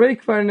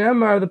 Harei Kvar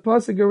Ne'amar, the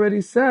pasuk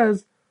already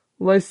says,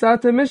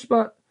 Loisate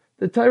Mishpat.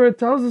 The Torah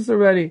tells us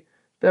already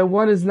that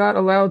one is not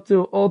allowed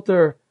to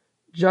alter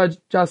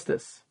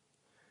justice.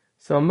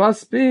 So it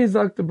must be,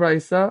 Zak the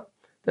Brisa,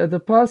 that the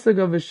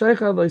pasuk of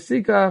V'sheichad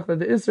Loisikach, that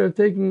the Isra of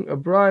taking a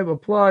bribe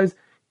applies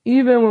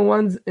even when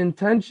one's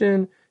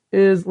intention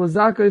is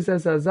L'zakos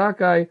es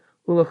hazakai,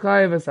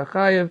 U'lechayev es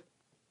hachayev,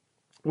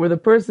 where the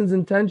person's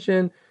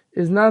intention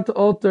is not to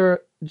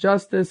alter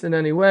justice in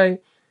any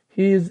way.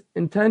 His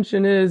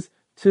intention is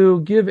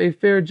to give a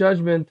fair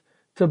judgment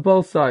to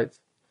both sides.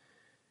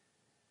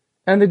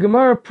 And the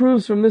Gemara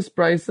proves from this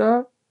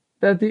brisa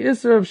that the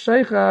Isra of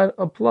Sheichad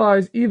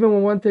applies even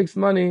when one takes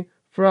money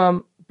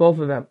from both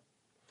of them.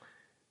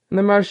 And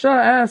the Marsha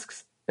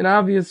asks an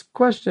obvious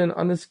question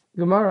on this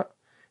Gemara.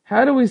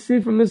 How do we see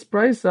from this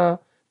brisa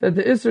that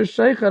the Isra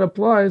Sheichad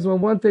applies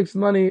when one takes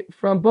money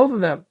from both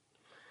of them?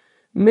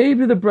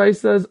 Maybe the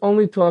brisa is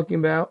only talking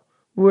about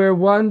where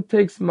one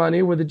takes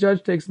money, where the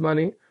judge takes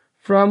money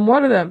from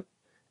one of them.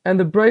 And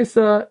the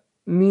brisa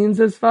means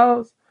as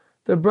follows.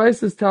 The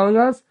brisa is telling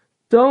us,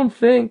 don't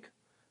think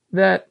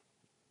that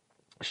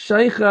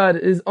sheichad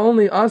is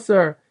only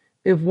asar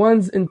if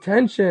one's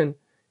intention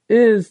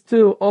is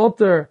to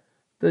alter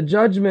the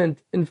judgment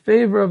in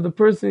favor of the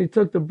person he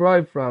took the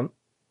bribe from,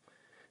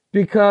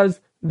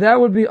 because that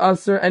would be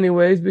asar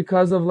anyways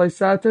because of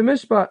laisate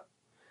mishpat.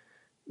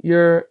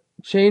 You're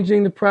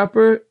changing the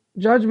proper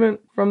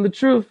judgment from the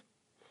truth.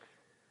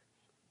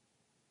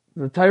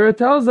 The Torah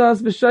tells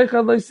us b'sheichad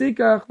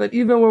loisikach, that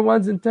even where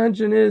one's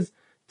intention is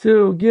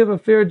to give a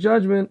fair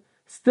judgment,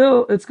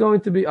 still it's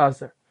going to be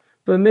asar.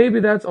 But maybe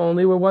that's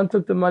only where one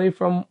took the money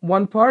from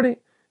one party.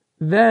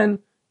 Then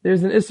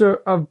there's an isser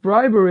of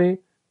bribery,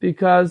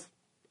 because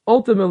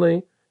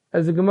ultimately,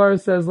 as the Gemara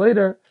says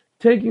later,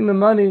 taking the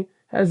money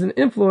has an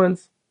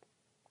influence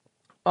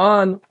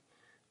on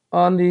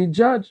the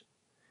judge.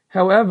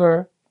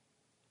 However,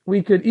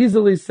 we could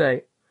easily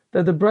say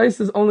that the Bryce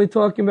is only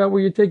talking about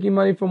where you're taking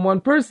money from one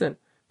person,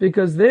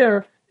 because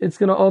there it's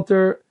going to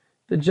alter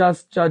the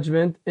just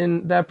judgment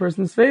in that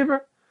person's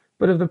favor.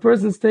 But if the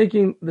person's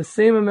taking the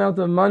same amount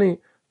of money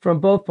from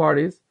both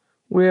parties,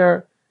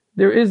 where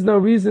there is no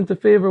reason to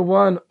favor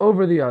one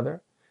over the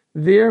other,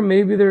 there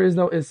maybe there is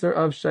no Isser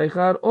of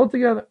Sheichad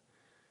altogether.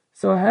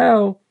 So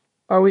how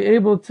are we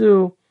able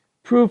to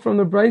prove from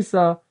the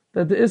Brisa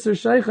that the Isser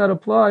Sheichad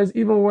applies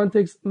even when one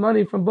takes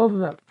money from both of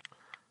them?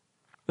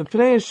 The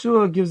Pnei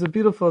Yeshua gives a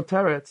beautiful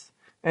teretz,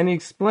 and he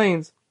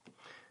explains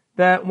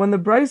that when the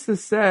Brisa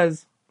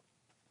says,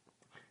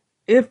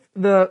 if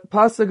the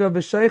pasuk of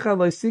V'sheichad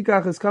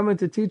loisikach is coming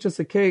to teach us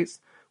a case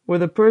where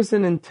the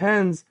person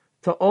intends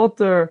to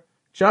alter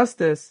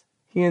justice,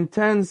 he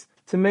intends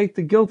to make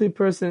the guilty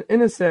person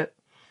innocent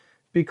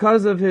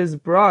because of his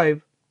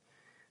bribe,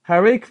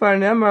 Harei kvar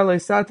nemar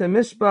leisate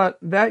mishpat,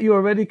 that you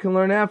already can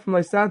learn out from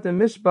leisate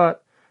mishpat.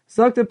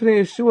 Zakta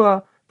pnei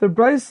Yeshua, the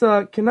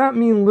brisa cannot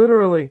mean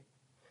literally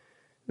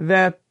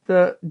that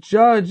the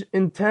judge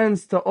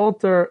intends to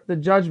alter the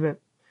judgment.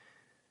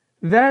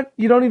 That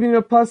you don't even need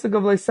a pasuk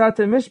of leisate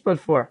mishpat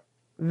for.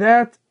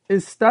 That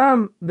is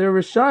stam, the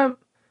risham.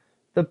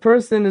 The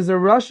person is a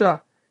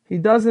rasha. He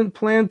doesn't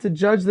plan to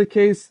judge the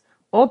case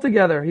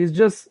altogether. He's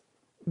just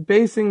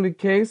basing the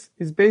case.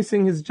 He's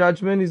basing his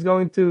judgment. He's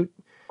going to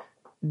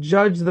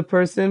judge the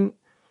person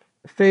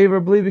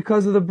favorably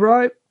because of the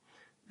bribe.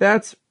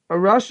 That's a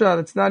rasha.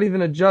 That's not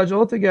even a judge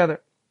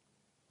altogether.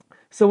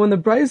 So when the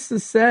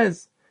brisa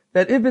says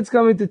that if it's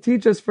going to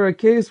teach us for a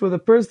case where the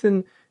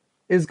person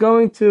is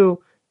going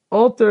to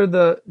alter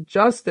the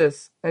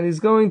justice and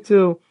he's going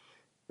to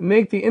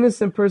make the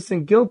innocent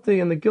person guilty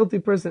and the guilty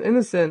person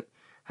innocent,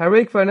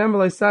 harei kvar nemar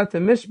leisate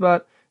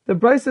mishpat, the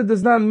brisa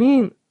does not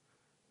mean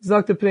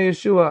zakta pnei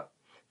Yeshua.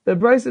 The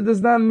brisa does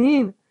not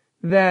mean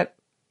that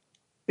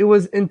it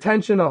was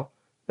intentional,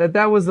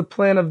 that was the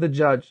plan of the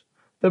judge.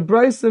 The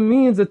brisa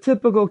means a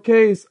typical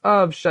case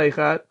of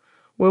sheichat,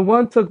 where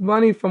one took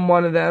money from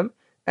one of them,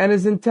 and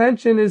his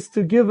intention is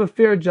to give a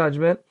fair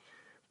judgment.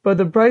 But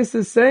the brisa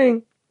is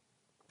saying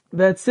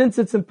that since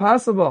it's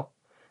impossible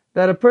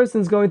that a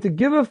person is going to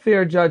give a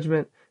fair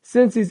judgment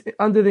since he's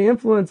under the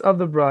influence of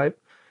the bribe,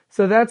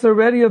 so that's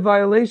already a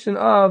violation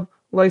of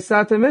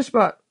leisate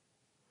mishpat.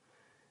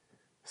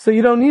 So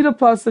you don't need a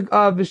pasuk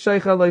of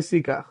v'sheicha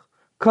leisikach.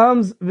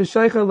 Comes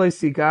v'sheicha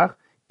leisikach,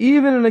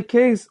 even in a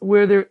case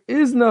where there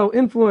is no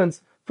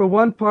influence for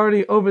one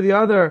party over the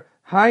other,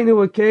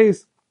 hainu, a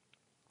case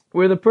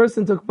where the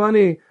person took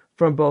money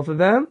from both of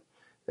them,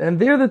 and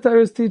there the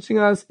Torah is teaching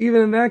us,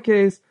 even in that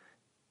case,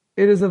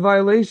 it is a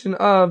violation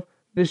of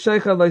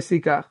v'sheicha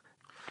leisikach.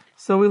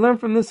 So we learn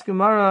from this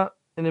Gemara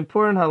an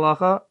important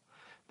halacha,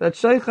 that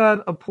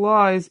sheichat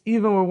applies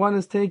even where one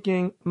is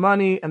taking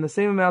money and the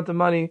same amount of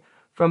money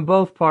from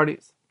both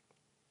parties.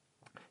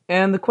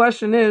 And the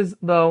question is,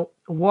 though,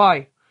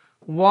 why?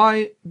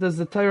 Why does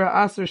the Torah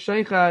aser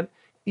sheichat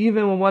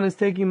even when one is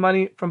taking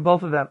money from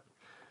both of them?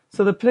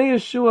 So the Pnei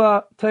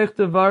Yeshua Teich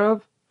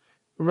Devarav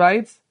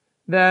writes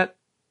that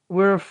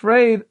we're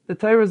afraid, the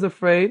Torah is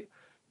afraid,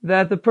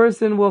 that the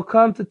person will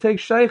come to take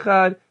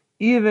sheichat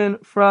even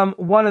from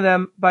one of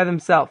them by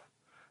themselves.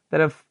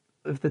 That if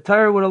the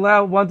Torah would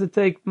allow one to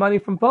take money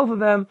from both of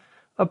them,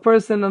 a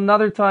person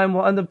another time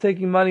will end up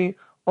taking money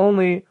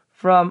only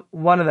from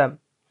one of them.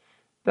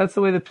 That's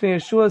the way the Pnei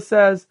Yeshua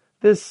says.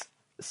 This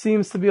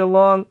seems to be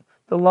along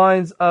the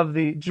lines of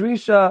the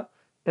Drisha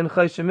in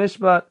Choshen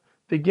Mishpat,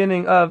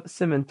 beginning of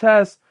Siman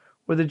Tes,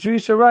 where the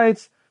Drisha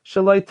writes,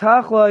 Shalai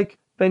tachloik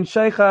ben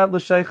sheichat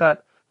l'sheichat.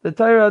 The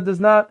Torah does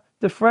not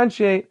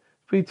differentiate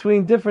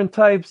between different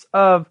types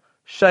of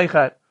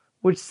sheichat,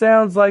 which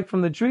sounds like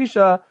from the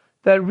Drisha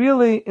that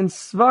really in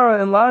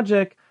svara and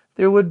logic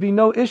there would be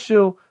no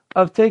issue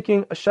of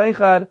taking a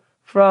sheichat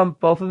from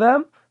both of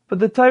them, but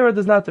the Torah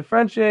does not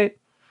differentiate,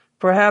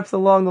 perhaps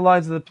along the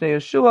lines of the Pnei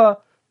Yeshua,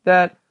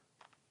 that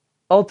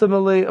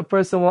ultimately a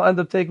person will end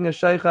up taking a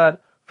sheichat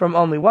from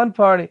only one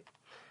party.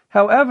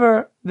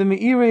 However, the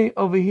Meiri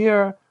over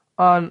here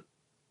on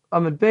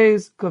Amud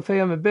Beis, Kofei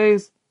Amud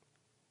Beis,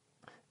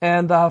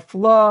 and the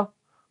Hafla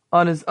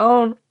on his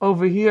own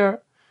over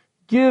here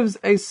gives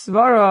a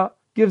svara,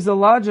 gives a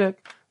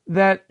logic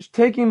that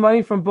taking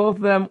money from both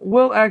of them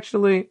will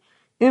actually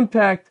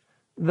impact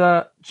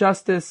the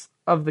justice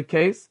of the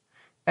case.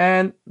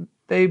 And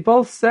they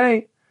both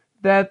say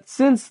that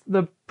since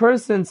the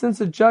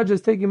judge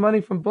is taking money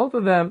from both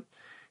of them,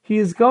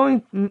 he's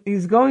going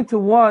to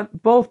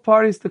want both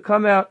parties to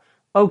come out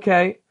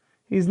okay.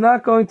 He's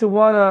not going to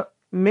want to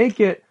make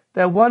it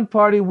that one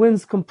party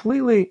wins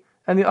completely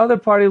and the other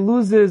party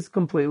loses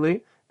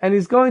completely. And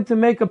he's going to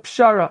make a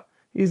pshara.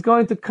 He's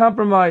going to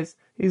compromise.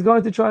 He's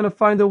going to try to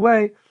find a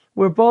way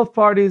where both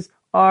parties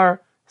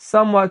are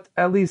somewhat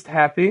at least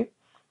happy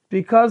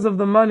because of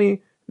the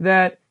money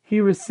that he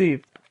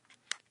received.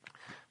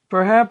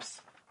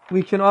 Perhaps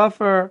we can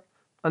offer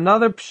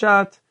another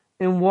pshat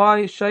in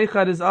why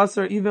sheichat is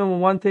aser even when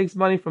one takes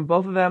money from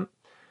both of them.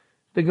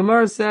 The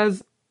Gemara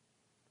says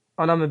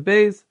on Amud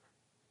Beis,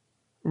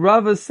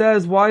 Rava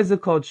says, why is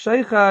it called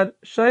sheichat?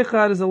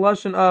 Sheichat is a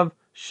lashon of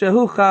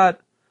shehuchat,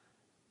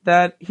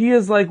 that he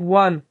is like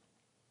one.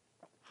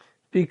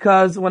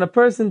 Because when a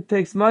person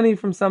takes money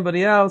from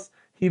somebody else,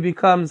 he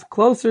becomes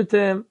closer to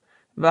him.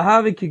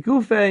 V'havi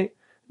kigufei,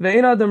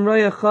 ve'in adam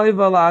roya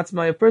chayva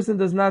la'atzmai. A person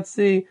does not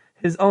see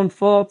his own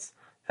faults,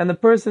 and the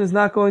person is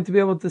not going to be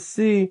able to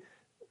see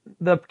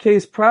the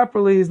case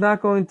properly. He's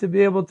not going to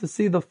be able to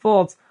see the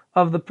faults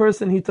of the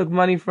person he took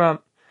money from.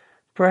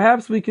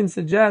 Perhaps we can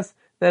suggest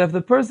that if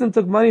the person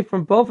took money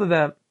from both of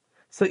them,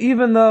 so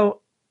even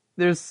though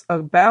there's a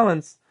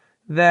balance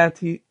that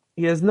he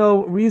has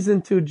no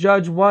reason to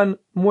judge one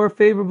more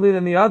favorably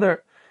than the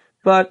other,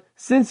 but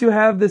since you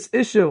have this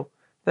issue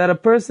that a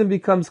person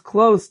becomes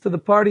close to the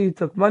party he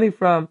took money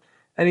from,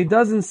 and he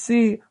doesn't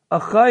see a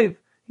chayv,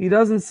 he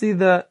doesn't see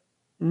the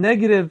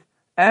negative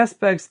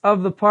aspects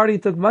of the party he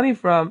took money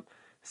from.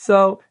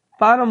 So,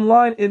 bottom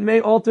line, it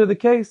may alter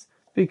the case,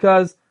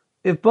 because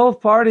if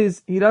both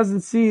parties, he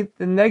doesn't see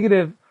the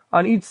negative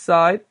on each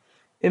side,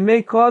 it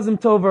may cause him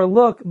to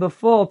overlook the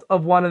fault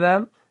of one of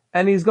them,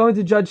 and he's going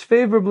to judge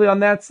favorably on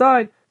that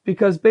side,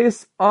 because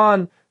based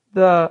on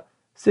the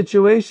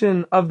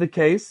situation of the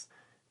case,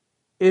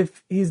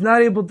 if he's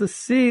not able to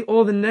see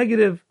all the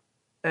negative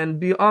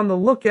and be on the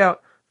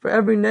lookout for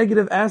every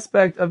negative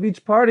aspect of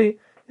each party,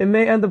 it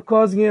may end up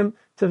causing him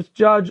to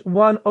judge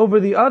one over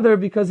the other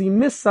because he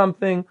missed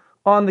something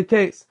on the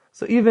case.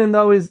 So even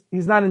though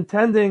he's not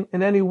intending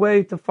in any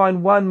way to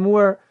find one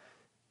more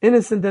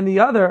innocent than the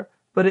other,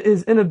 but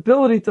his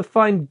inability to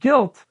find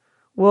guilt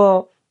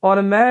will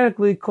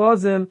automatically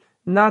cause him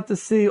not to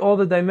see all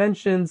the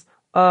dimensions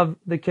of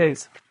the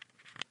case.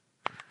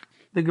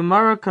 The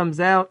Gemara comes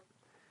out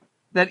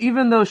that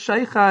even though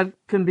shaychad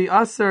can be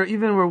asur,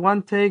 even where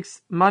one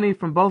takes money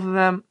from both of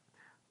them,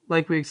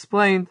 like we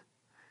explained,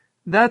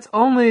 that's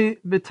only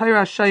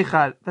b'tayra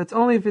shaychad. That's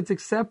only if it's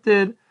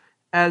accepted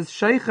as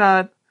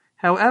shaychad.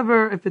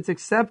 However, if it's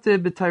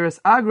accepted b'tayras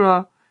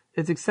agra,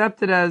 it's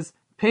accepted as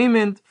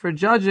payment for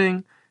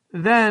judging,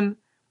 then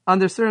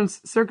under certain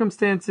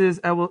circumstances,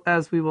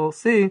 as we will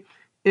see,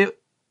 it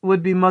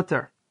would be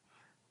mutter.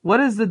 What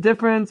is the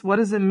difference? What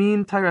does it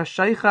mean, tayras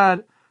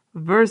shaychad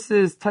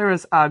versus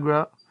tayras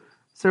agra?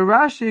 So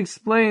Rashi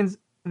explains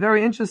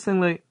very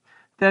interestingly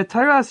that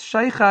tayras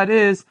shaychad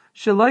is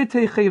sheloi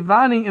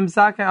techevani im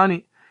zakei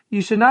ani.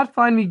 You should not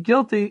find me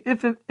guilty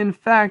if in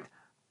fact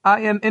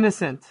I am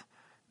innocent.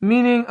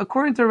 Meaning,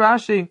 according to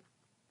Rashi,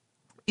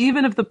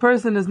 even if the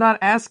person is not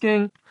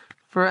asking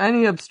for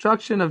any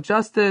obstruction of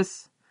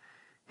justice,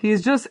 he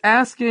is just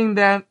asking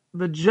that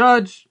the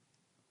judge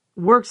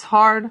works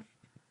hard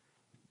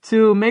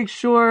to make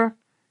sure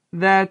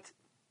that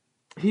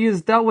he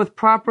is dealt with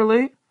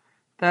properly,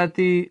 that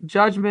the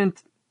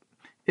judgment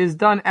is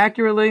done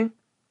accurately.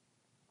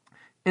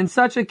 In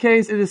such a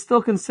case, it is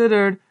still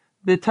considered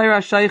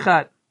b'tayras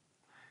shaychad.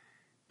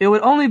 It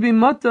would only be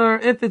mutter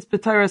if it's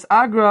b'tayras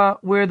agra,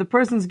 where the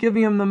person's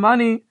giving him the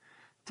money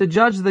to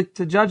judge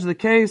the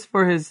case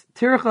for his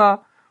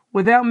tircha,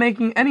 without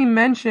making any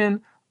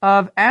mention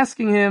of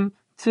asking him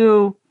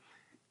to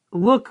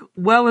look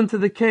well into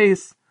the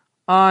case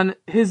on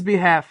his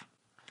behalf.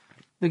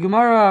 The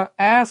Gemara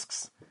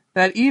asks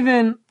that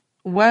even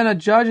when a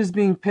judge is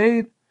being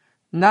paid,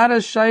 not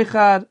as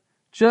shaychad,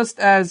 just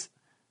as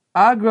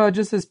agra,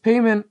 just as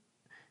payment,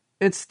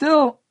 it's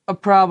still a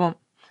problem.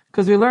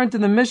 Because we learned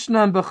in the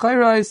Mishnah in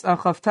Bechairais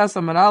Achaftas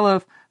Amar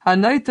Aleph,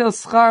 Hanaitel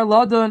Schar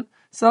Ladon,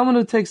 someone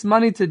who takes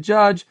money to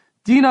judge,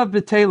 Dinav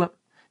B'Telim.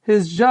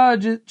 His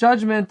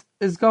judgment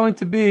is going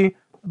to be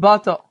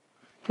batal.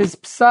 His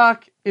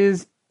psak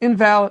is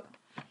invalid.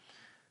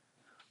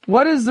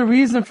 What is the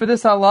reason for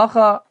this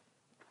halacha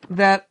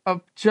that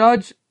a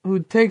judge who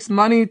takes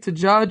money to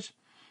judge,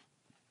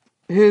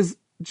 his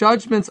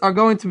judgments are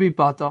going to be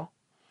batal?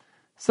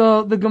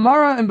 So the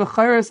Gemara in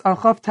Bechairas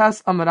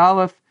Achaftas Amar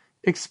Aleph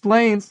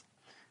explains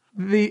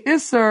the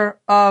isser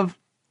of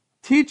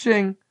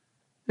teaching.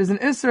 There's an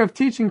isser of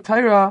teaching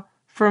Torah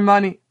for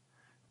money,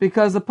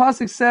 because the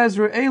pasuk says,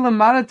 "Re'elam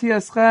marati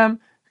eschem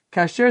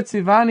kasher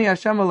tzivani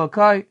Hashem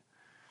Elokai."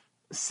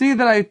 See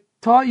that I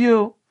taught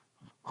you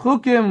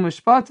chukim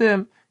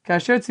mishpatim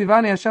kasher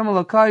tzivani Hashem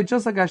Elokai,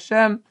 just like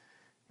Hashem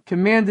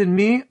commanded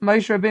me.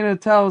 Moshe Rabbeinu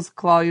tells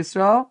Klal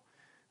Yisrael,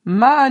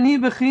 "Ma'ani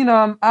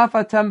bechinam af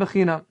atem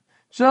bechinam."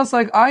 Just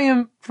like I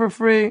am for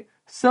free,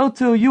 so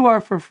too you are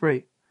for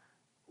free.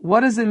 What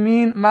does it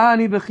mean?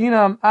 Ma'ani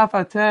bechinam af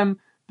atem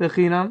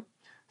bechinam.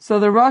 So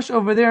the Rush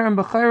over there in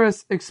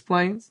Bechairas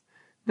explains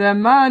that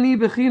ma'ani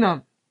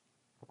bechinam,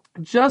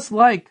 just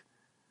like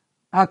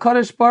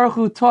HaKadosh Baruch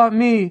Hu taught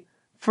me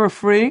for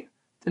free,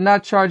 did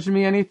not charge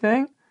me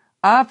anything,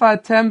 af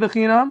atem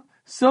bechinam,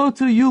 so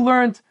too you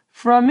learned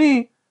from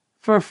me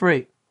for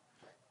free.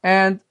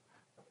 And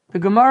the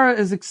Gemara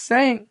is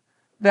saying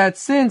that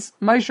since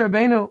Moshe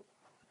Rabbeinu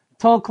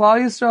told Klal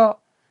Yisrael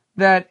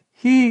that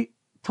he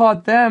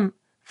taught them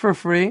for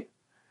free,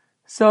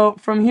 so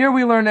from here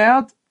we learn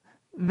out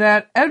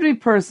that every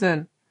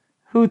person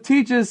who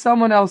teaches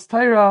someone else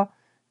Torah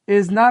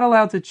is not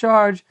allowed to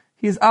charge.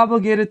 He's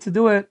obligated to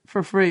do it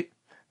for free.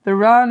 The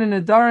Ran in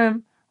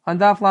Nedarim on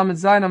Daf Lamed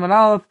Zayin Amud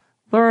Aleph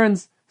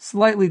learns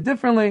slightly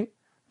differently.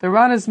 The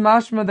Ran is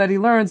mashma that he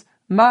learns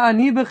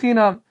ma'ani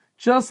bechinam,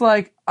 just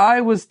like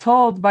I was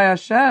told by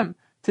Hashem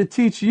to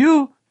teach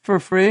you for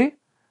free,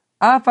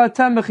 af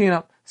atem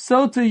bechinam,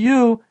 so too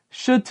you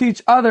should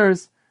teach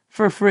others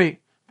for free.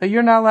 That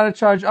you're not allowed to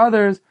charge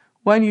others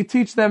when you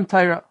teach them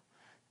Torah.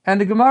 And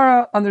the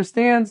Gemara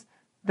understands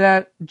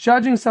that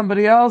judging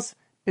somebody else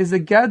is a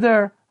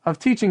geder of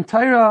teaching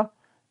Torah,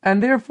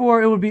 and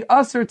therefore it would be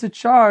usher to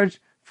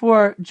charge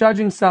for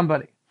judging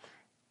somebody.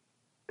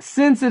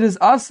 Since it is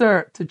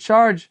usher to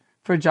charge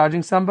for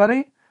judging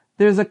somebody,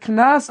 there's a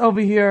knas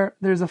over here,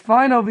 there's a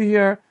fine over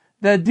here,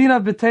 that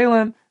dinav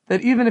b'telim,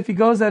 that even if he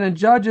goes out and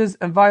judges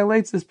and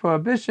violates this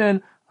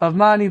prohibition of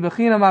mani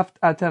b'chinam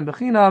atem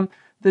b'chinam,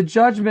 the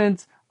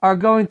judgments are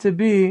going to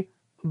be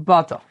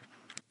bata.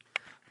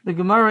 The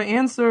Gemara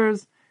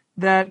answers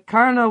that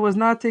Karna was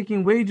not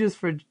taking wages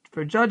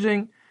for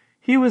judging.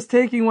 He was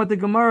taking what the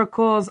Gemara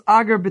calls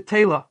agar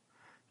betela,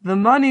 the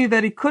money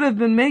that he could have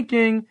been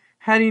making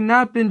had he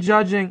not been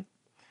judging.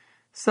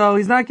 So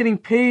he's not getting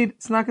paid.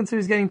 It's not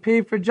considered he's getting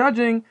paid for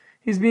judging.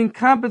 He's being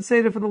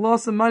compensated for the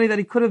loss of money that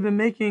he could have been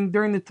making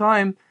during the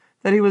time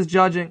that he was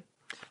judging.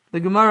 The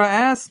Gemara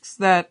asks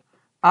that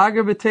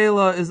agar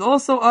betela is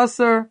also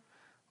asur,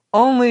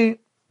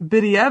 only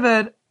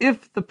b'di'evad,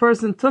 if the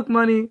person took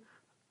money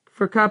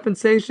for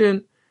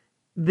compensation,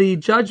 the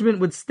judgment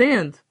would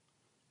stand,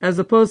 as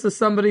opposed to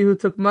somebody who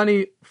took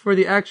money for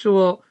the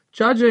actual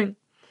judging.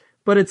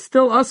 But it's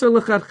still asur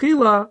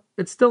l'chadchila,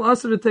 it's still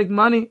asur to take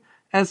money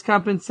as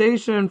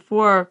compensation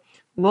for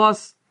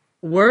lost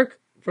work,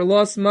 for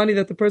lost money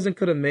that the person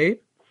could have made.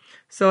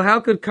 So how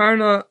could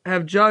Karna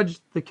have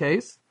judged the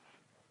case?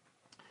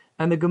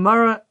 And the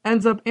Gemara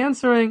ends up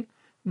answering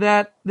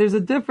that there's a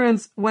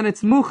difference when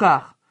it's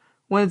muchach,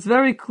 when it's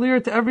very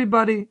clear to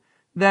everybody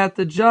that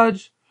the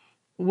judge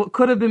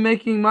could have been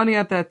making money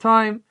at that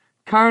time.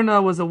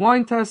 Karna was a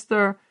wine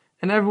tester,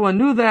 and everyone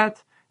knew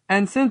that.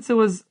 And since it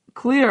was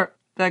clear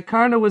that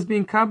Karna was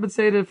being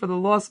compensated for the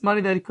lost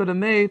money that he could have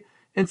made,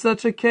 in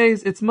such a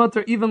case, it's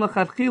mutter even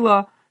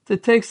l'chadchila to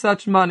take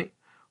such money.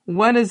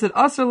 When is it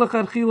asur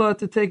l'chadchila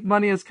to take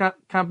money as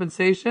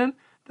compensation?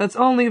 That's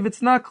only if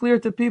it's not clear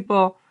to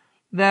people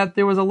that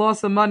there was a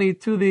loss of money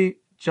to the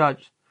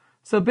judge.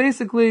 So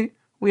basically,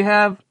 we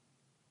have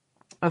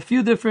a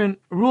few different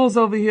rules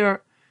over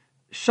here.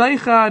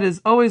 Shaychad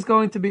is always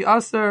going to be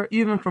asur,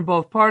 even from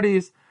both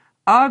parties.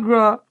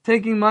 Agra,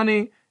 taking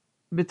money,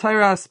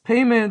 b'tairas,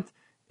 payment,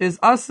 is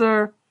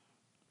asur,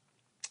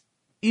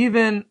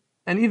 even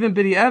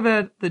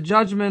b'di'evad, the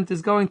judgment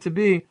is going to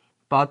be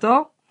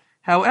batal.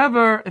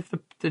 However, if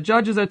the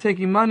judges are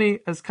taking money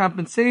as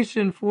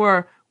compensation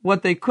for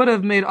what they could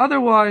have made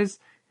otherwise,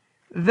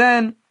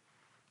 then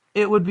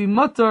it would be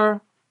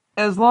mutter,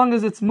 as long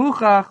as it's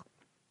muchach,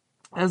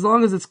 as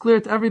long as it's clear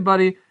to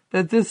everybody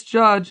that this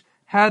judge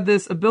had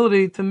this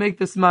ability to make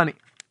this money.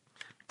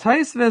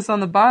 Taisvis on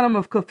the bottom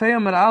of Kufay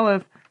Amud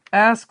Aleph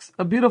asks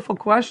a beautiful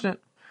question.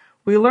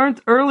 We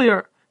learned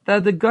earlier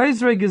that the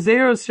Geizrei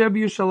Gezeros Sheb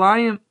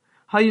Yushalayim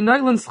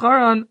Hayunaylan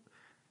Scharan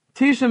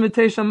Tisha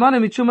Mitesha Mana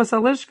Michumas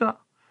Alishka.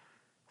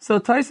 So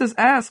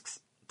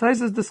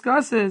Taisus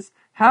discusses,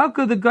 how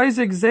could the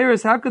Geizrei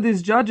Gezeros, how could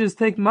these judges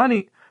take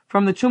money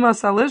from the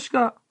Chumas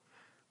Alishka?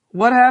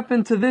 What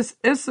happened to this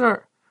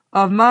Isser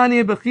of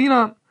Mani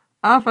Bechinam,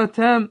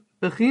 Afatem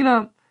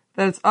Bechinam,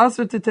 that it's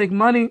asur to take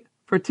money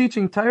for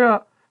teaching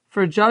Torah,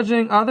 for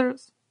judging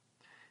others?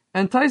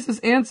 And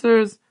Taisus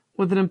answers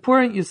with an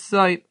important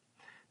yesait,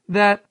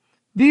 that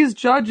these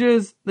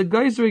judges, the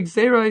Geizrei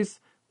Gezeros,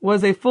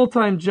 was a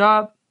full-time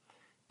job,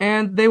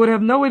 and they would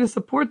have no way to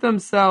support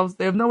themselves,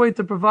 they have no way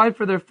to provide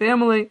for their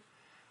family,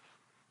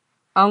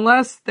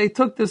 unless they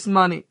took this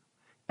money.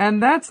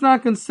 And that's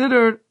not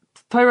considered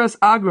Tairas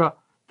Agra.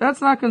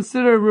 That's not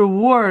considered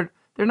reward.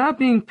 They're not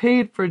being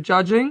paid for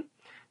judging.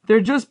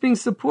 They're just being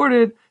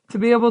supported to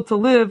be able to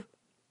live,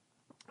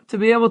 to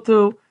be able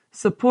to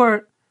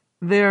support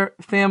their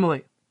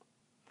family.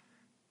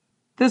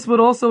 This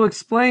would also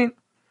explain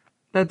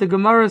that the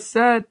Gemara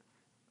said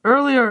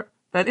earlier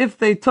that if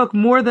they took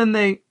more than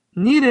they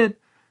needed,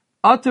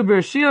 Atu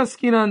Bershia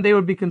Skinan, they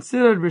would be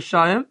considered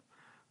Rishayim.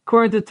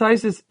 According to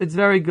Taisus, it's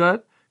very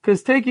good,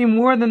 because taking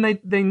more than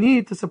they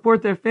need to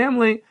support their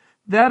family,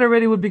 that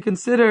already would be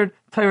considered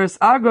Tairas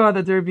Agra,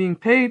 that they're being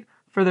paid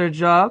for their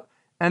job,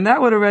 and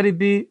that would already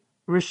be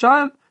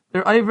Rishayim.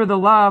 They're over the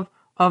lav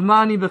of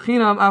Mani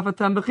Bechinam,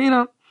 Afatam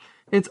Bechinam.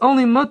 It's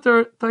only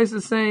mutter, Taisus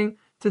is saying,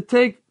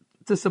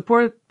 to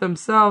support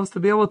themselves, to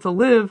be able to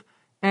live,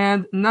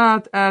 and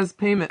not as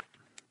payment.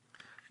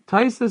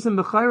 Taisus in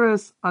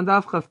Bechairis, on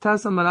Daf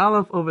Chavtes Amud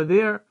Aleph over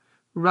there,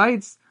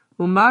 writes,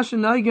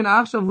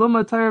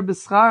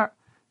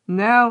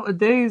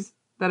 nowadays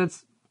that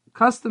it's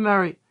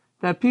customary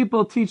that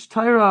people teach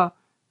Torah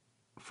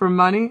for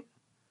money.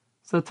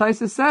 So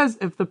Taisus says,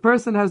 if the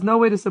person has no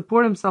way to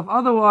support himself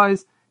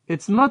otherwise,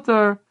 it's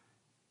mutter,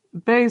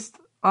 based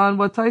on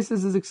what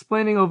Taisus is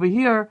explaining over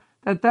here,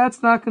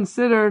 that's not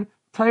considered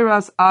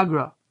Tairas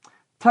Agra.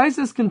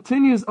 Taisus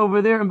continues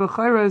over there in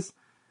Bechairis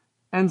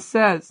and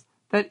says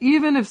that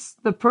even if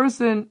the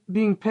person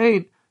being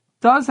paid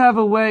does have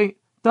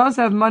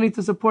money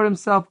to support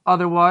himself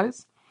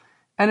otherwise,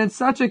 and in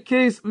such a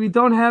case we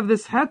don't have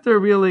this heter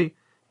really,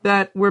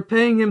 that we're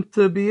paying him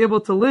to be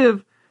able to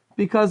live,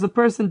 because the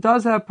person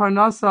does have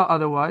parnasa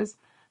otherwise,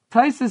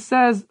 Taisus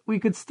says we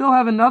could still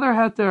have another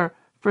heter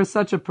for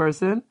such a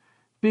person,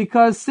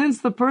 because since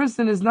the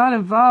person is not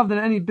involved in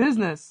any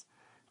business,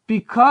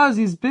 because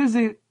he's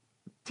busy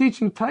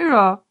teaching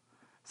Torah,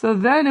 so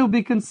then it will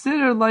be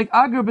considered like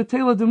Agar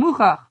B'Tela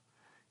Demuchach.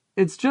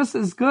 It's just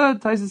as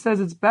good, Taisus says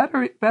it's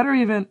better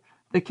even,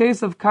 the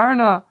case of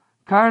Karna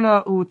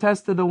who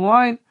tested the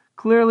wine,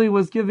 clearly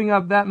was giving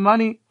up that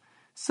money.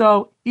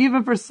 So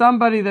even for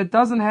somebody that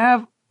doesn't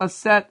have a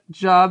set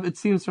job, it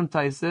seems from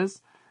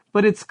Taisus,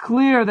 but it's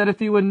clear that if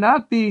he would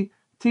not be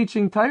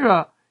teaching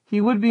Torah,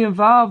 he would be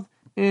involved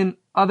in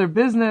other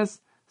business,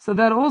 so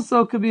that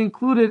also could be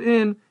included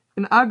in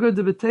an agra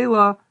de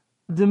betela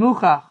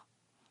demuchach.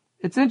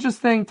 It's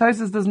interesting,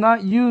 Taisus does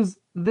not use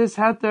this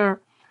heter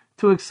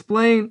to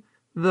explain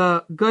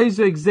the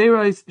Geizer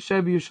Gzerais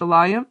Sheb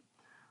Yushalayim.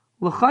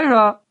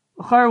 L'chayra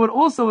would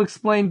also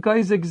explain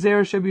Geizer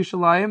Gzeir Sheb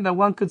Yushalayim, that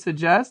one could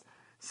suggest,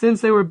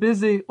 since they were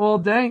busy all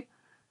day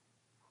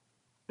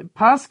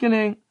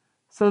paskening,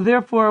 so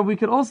therefore we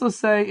could also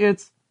say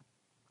it's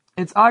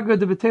agra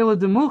de betela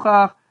de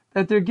muchach,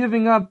 that they're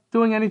giving up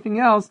doing anything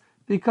else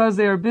because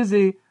they are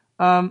busy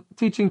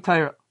teaching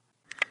Torah.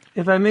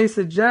 If I may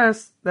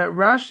suggest that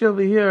Rashi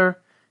over here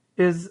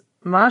is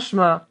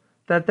mashma,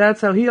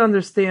 that's how he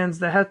understands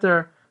the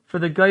heter for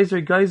the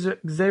Geizer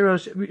Gzero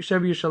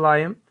Sheb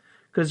Yushalayim,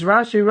 because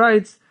Rashi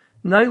writes,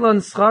 Nailon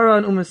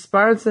Scharan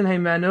umispartzen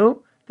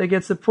heimenu, they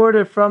get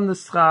supported from the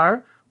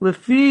schar,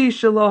 lefi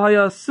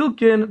shelohaya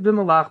sukin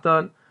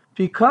b'malachdan,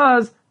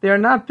 because they are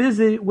not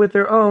busy with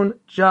their own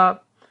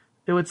job.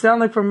 It would sound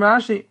like from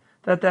Rashi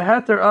that the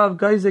heter of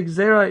Geizer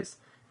Gzeros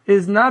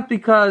is not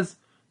because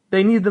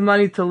they need the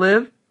money to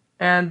live,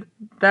 and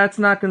that's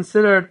not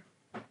considered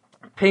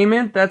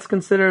payment, that's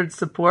considered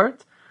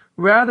support.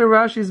 Rather,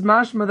 Rashi's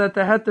mashma that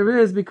the heter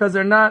is because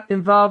they're not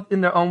involved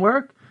in their own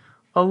work,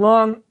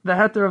 along the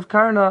heter of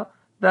Karna,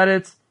 that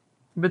it's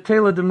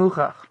betela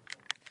demuchach.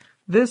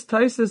 This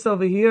Taisus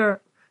over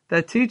here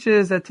that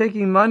teaches that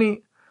taking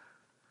money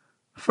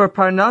for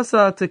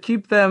parnasa to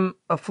keep them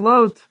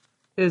afloat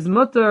is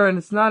mutter, and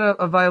it's not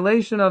a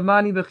violation of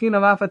mani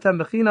bechinam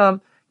afatem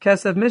bechinam.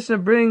 Kesef Mishnah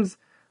brings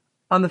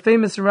on the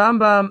famous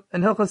Rambam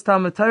in Hilchos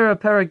Talmud Torah,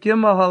 Perek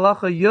Gimel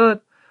Halacha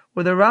Yud,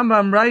 where the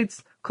Rambam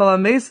writes, Kol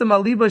hamesim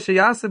al libo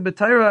sheyasek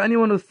b'Torah,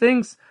 anyone who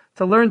thinks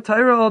to learn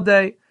Torah all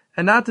day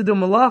and not to do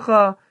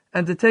malacha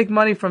and to take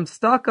money from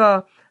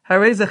staka,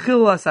 harei ze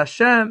chilul as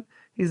Hashem,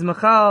 he's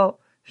mechal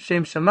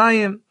shem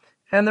shamayim.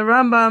 And the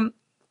Rambam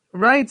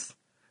writes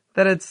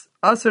that it's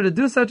usher to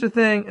do such a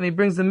thing, and he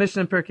brings the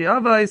Mishnah in Pirkei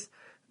Avos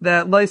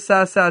that lo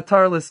sasa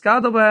tar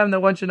liskadol b'hem,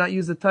 that one should not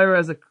use the Torah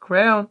as a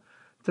crown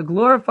to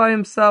glorify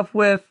himself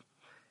with.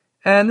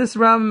 And this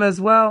Rambam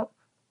as well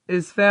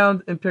is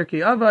found in Pirkei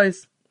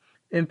Avos,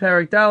 in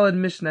Perek Daled,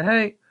 Mishnah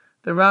Hey.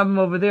 The Rambam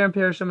over there in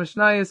Parashah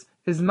Mishnayos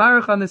is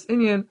marich on this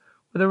inyan,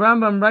 where the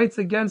Rambam writes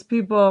against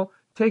people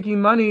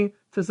taking money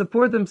to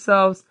support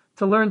themselves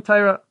to learn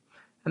Torah.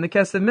 And the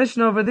Kesef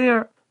Mishnah over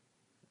there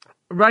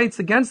writes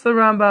against the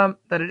Rambam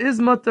that it is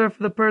mutter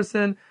for the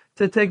person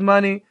to take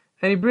money,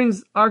 and he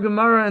brings our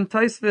Gemara and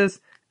Taisvis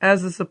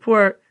as a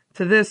support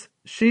to this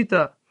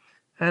shita.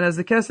 And as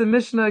the Kesef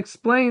Mishnah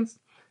explains,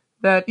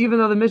 that even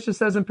though the Mishnah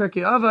says in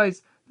Pirkei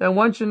Avos that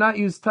one should not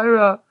use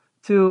Torah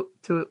to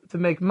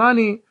make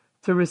money,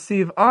 to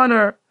receive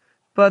honor,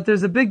 but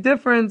there's a big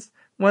difference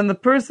when the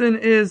person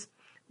is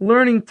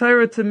learning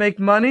Torah to make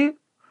money,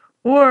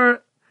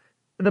 or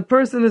the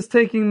person is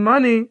taking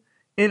money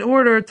in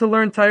order to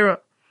learn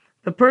Torah.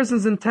 The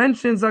person's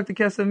intentions, Dr.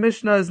 Kesef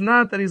Mishnah, is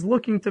not that he's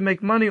looking to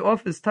make money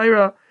off his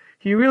Torah.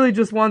 He really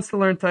just wants to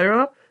learn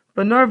Torah.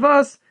 But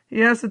Narvas, he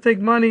has to take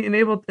money and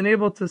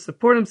able to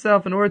support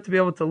himself in order to be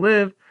able to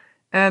live.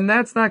 And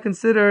that's not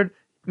considered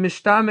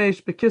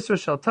mishtamesh bekisra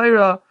shel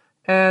Torah.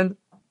 And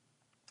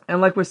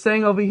like we're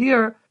saying over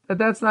here,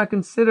 that's not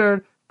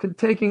considered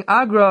taking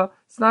agra.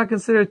 It's not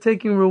considered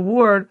taking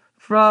reward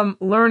from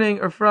learning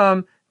or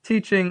from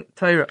teaching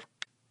Torah.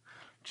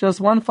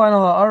 Just one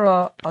final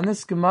ha'ara on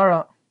this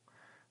Gemara.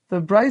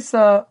 The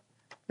brisa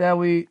that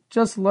we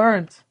just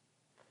learned,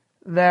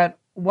 that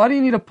why do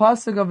you need a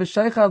pasuk of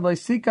v'sheichad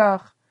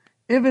loisikach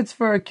if it's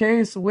for a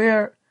case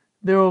where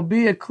there will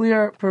be a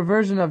clear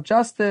perversion of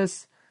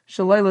justice,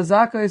 shalei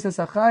lezakai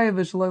sesachayev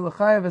v'shalei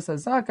lechayev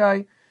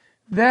sesazakai,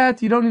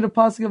 that you don't need a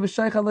pasuk of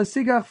v'sheichad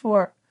loisikach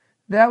for.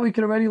 That we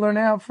could already learn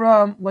out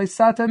from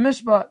leisata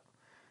mishpat.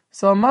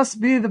 So it must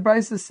be, the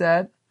brisa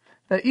said,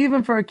 that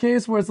even for a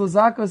case where it's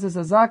lezakos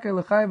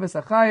sesazakai lechayev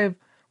sesachayev,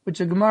 which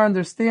a Gemara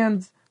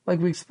understands, like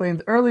we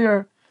explained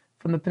earlier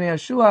from the Pnei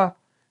Yeshua,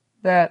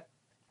 that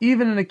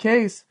even in a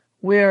case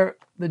where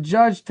the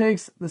judge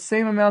takes the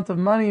same amount of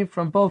money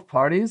from both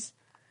parties,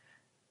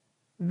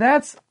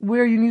 that's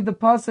where you need the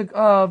pasuk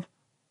of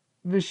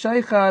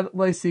v'sheichad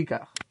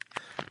loisikach.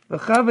 The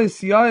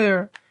Chaves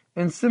Yair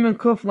in Siman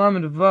Kuf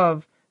Lamed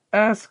Vav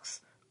asks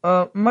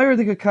Meir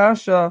de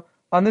Kakasha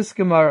on this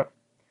Gemara.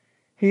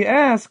 He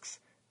asks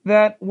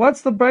that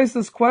what's the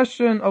Brisa's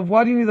question of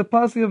why do you need the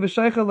pasuk of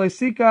v'sheichad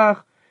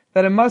loisikach,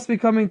 that it must be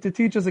coming to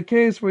teach us a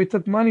case where he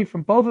took money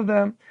from both of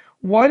them.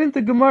 Why didn't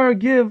the Gemara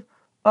give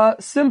a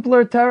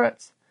simpler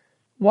teretz?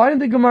 Why didn't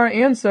the Gemara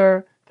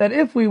answer that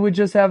if we would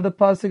just have the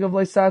pasuk of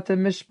leisata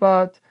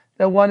mishpat,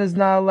 that one is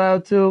not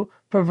allowed to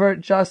pervert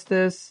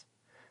justice,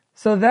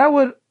 so that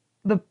would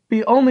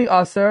be only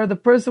aser, the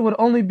person would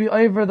only be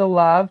over the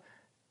lav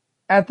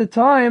at the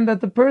time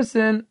that the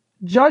person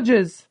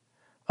judges.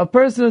 A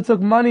person who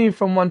took money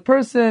from one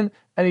person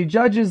and he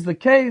judges the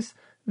case,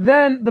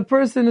 then the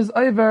person is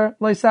over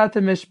leisata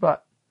mishpat.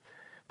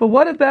 But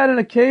what about in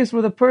a case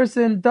where the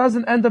person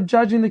doesn't end up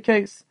judging the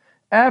case?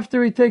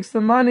 after he takes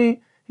the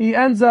money, he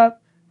ends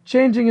up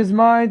changing his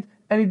mind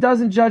and he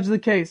doesn't judge the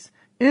case.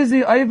 Is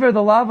he over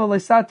the lava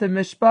leisate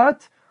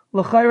mishpat?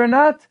 L'chayra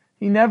not.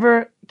 He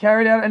never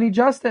carried out any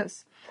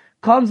justice.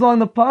 Comes along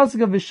the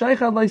pasuk of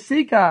v'shaycha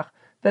leisikach,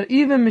 that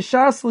even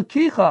mishas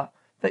l'kicha,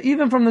 that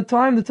even from the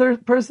time the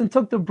person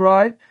took the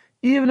bribe,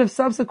 even if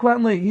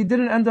subsequently he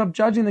didn't end up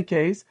judging the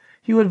case,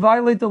 he would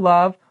violate the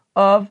law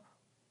of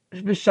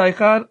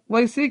v'shaycha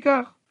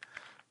leisikach.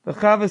 The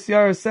Chavas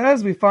Yair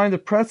says we find a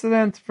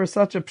precedent for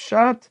such a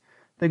pshat.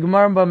 The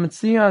Gemara in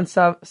Bamitzia and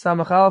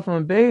Samach Aleph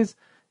and Beis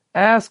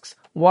asks,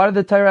 why did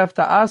the Torah have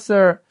to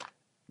aser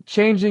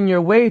changing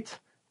your weight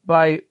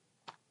by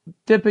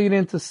dipping it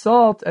into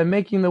salt and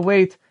making the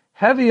weight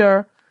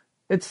heavier?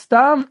 It's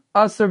stam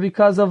aser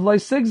because of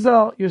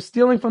loisigzal. You're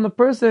stealing from the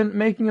person,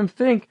 making him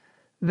think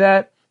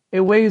that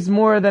it weighs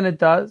more than it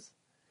does.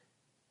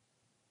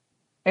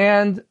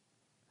 And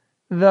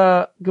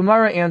the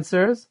Gemara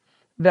answers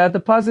that the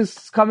pasuk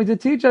is coming to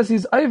teach us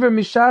he's over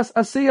mishas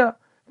asiya,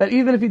 that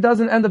even if he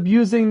doesn't end up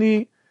using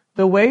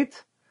the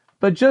weight,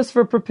 but just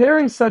for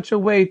preparing such a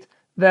weight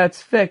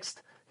that's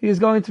fixed, he is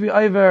going to be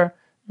over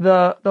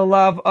the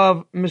lav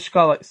of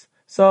mishkalis.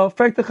 So,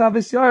 frek the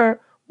Chavas Yair,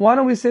 why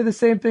don't we say the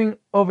same thing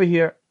over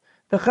here?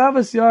 The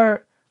Chavas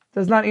Yair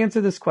does not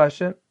answer this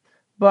question,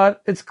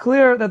 but it's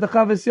clear that the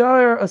Chavas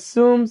Yair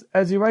assumes,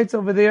 as he writes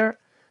over there,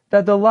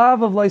 that the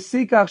lav of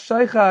leisikach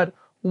shaychad,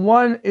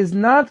 one is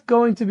not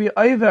going to be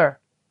over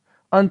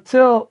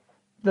until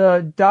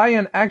the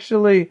dayan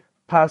actually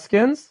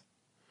paskins.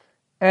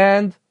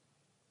 And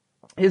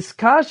his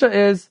kasha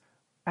is,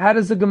 how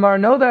does the Gemara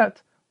know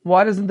that?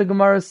 Why doesn't the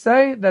Gemara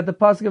say that the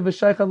pasuk of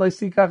v'shaycha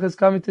leisikach is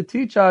coming to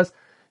teach us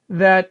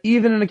that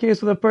even in a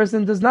case where the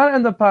person does not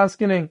end up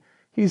paskining,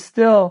 he's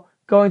still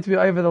going to be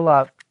over the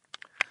lav?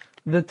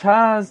 The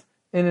Taz,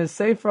 in his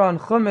Sefer on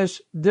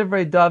Chumash,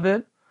 Divrei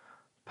David,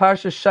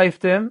 Parsha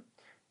Shaftim,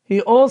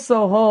 he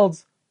also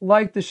holds,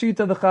 like the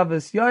Shita of the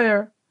Chavas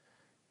Yair,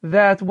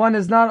 that one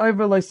is not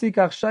over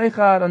leisikach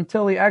shaychad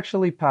until he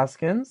actually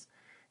paskins,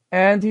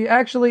 and he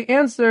actually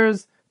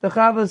answers the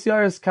Chavas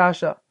Yair's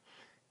kasha.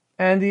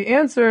 And he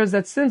answers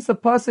that since the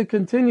pasuk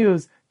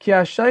continues, ki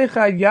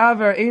hashaychad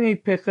yaver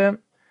einei pichim,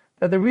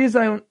 that the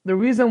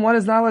reason one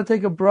is not allowed to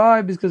take a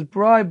bribe is because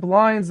bribe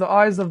blinds the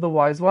eyes of the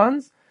wise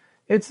ones.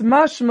 It's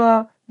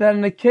mashma that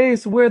in a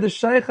case where the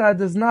shaychad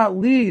does not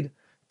lead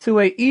to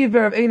a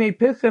iver of einei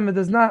pichim, it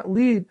does not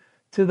lead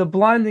to the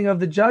blinding of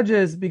the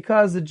judges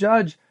because the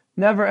judge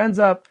never ends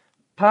up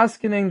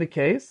paskining the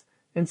case.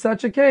 In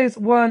such a case,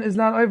 one is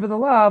not over the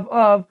lav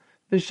of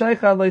the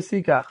shaycha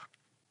leisikach.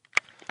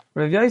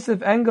 Rav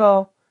Yosef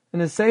Engel, in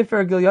his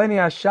Sefer Gilyoni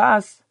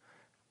Hashas,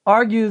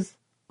 argues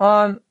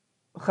on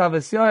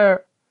Chavas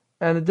Yair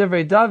and the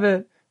Divrei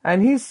David,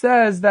 and he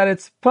says that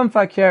it's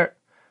pumfaker.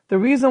 The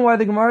reason why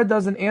the Gemara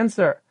doesn't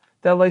answer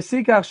that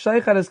leisikach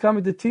shaychad is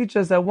coming to teach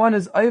us that one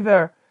is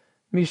over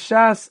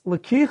mishas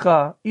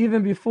lekicha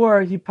even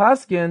before he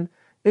paskin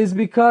is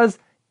because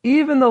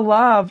even the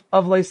lav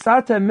of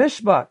leisate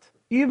mishpat,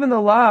 even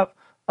the lav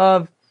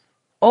of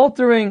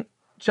altering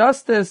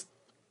justice,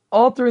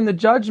 altering the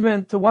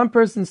judgment to one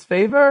person's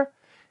favor,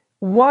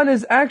 one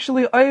is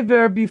actually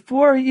over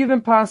before he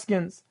even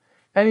paskins.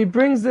 And he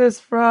brings this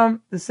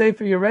from the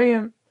Sefer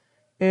Yereim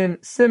in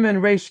Siman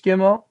Reish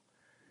Gimel.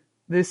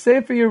 The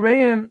Sefer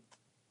Yereim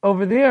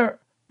over there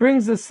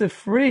brings a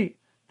sifri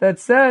that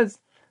says,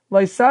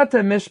 leisate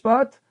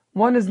mishpat,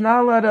 one is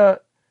not allowed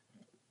to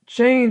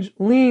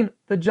lean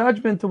the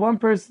judgment to one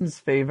person's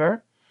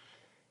favor.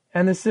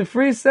 And the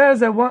Sifri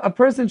says that a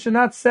person should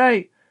not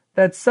say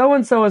that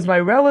so-and-so is my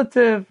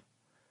relative,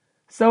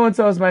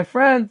 so-and-so is my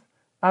friend.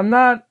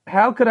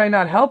 How could I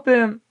not help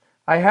him?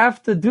 I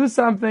have to do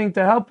something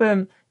to help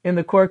him in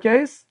the court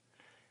case.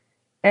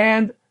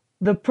 And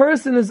the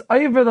person is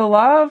over the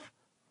lav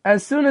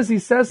as soon as he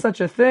says such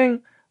a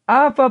thing,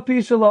 afa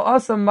pishalo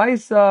asa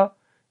maisa,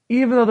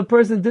 even though the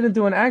person didn't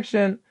do an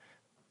action,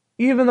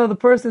 even though the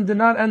person did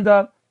not end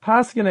up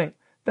paskining.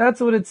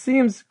 That's what it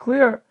seems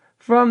clear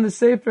from the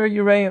Sefer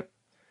Yereim.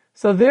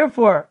 So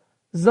therefore,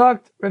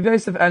 Zogt Rav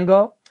Yosef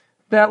Engel,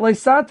 that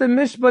leisate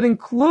mishpat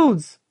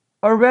includes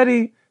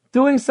already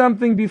doing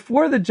something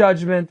before the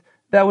judgment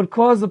that would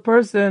cause the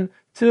person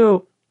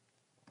to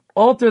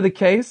alter the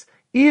case,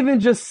 even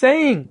just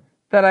saying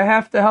that I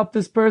have to help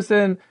this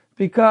person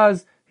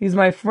because he's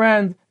my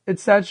friend,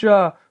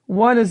 etc.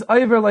 One is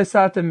over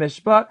leisate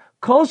mishpat.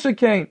 Kol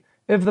shekain,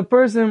 if the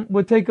person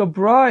would take a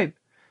bribe,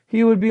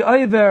 he would be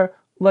over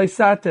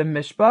leisate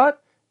mishpat,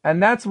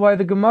 and that's why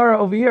the Gemara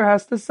over here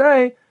has to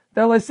say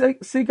that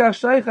leisikach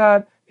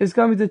shaychad is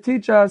coming to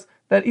teach us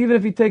that even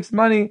if he takes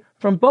money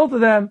from both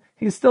of them,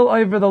 he's still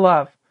over the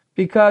lav.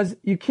 Because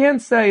you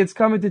can't say it's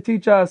coming to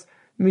teach us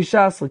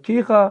mishas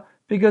lekicha,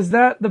 because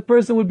that the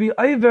person would be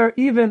over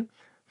even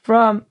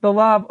from the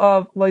lav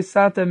of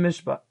leisate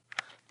mishpat.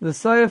 The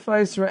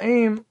Sayafais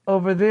Ra'im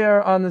over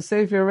there on the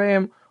Sefer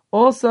Ra'im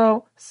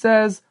also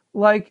says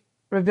like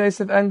Rav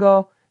Yosef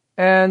Engel,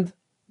 and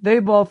they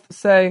both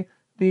say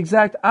the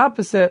exact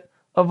opposite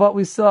of what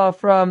we saw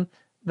from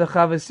the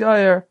Chavas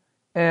Yair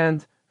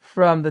and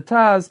from the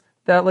Taz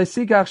that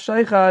Leisikach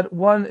Sheichad,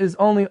 one is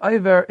only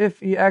Iver if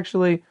he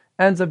actually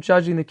ends up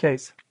judging the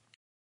case.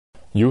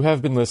 You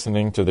have been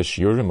listening to the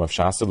Shiurim of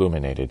Shas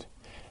Illuminated.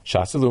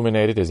 Shas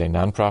Illuminated is a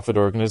non-profit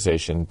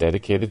organization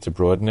dedicated to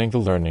broadening the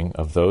learning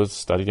of those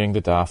studying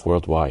the Daf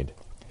worldwide.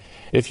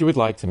 If you would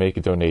like to make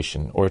a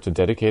donation or to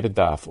dedicate a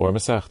Daf or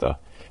Masechta,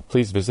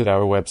 please visit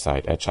our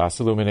website at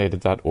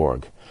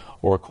shasilluminated.org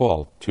or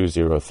call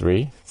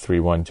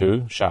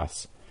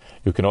 203-312-SHAS.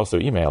 You can also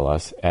email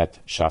us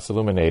at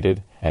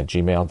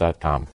shasilluminated@gmail.com.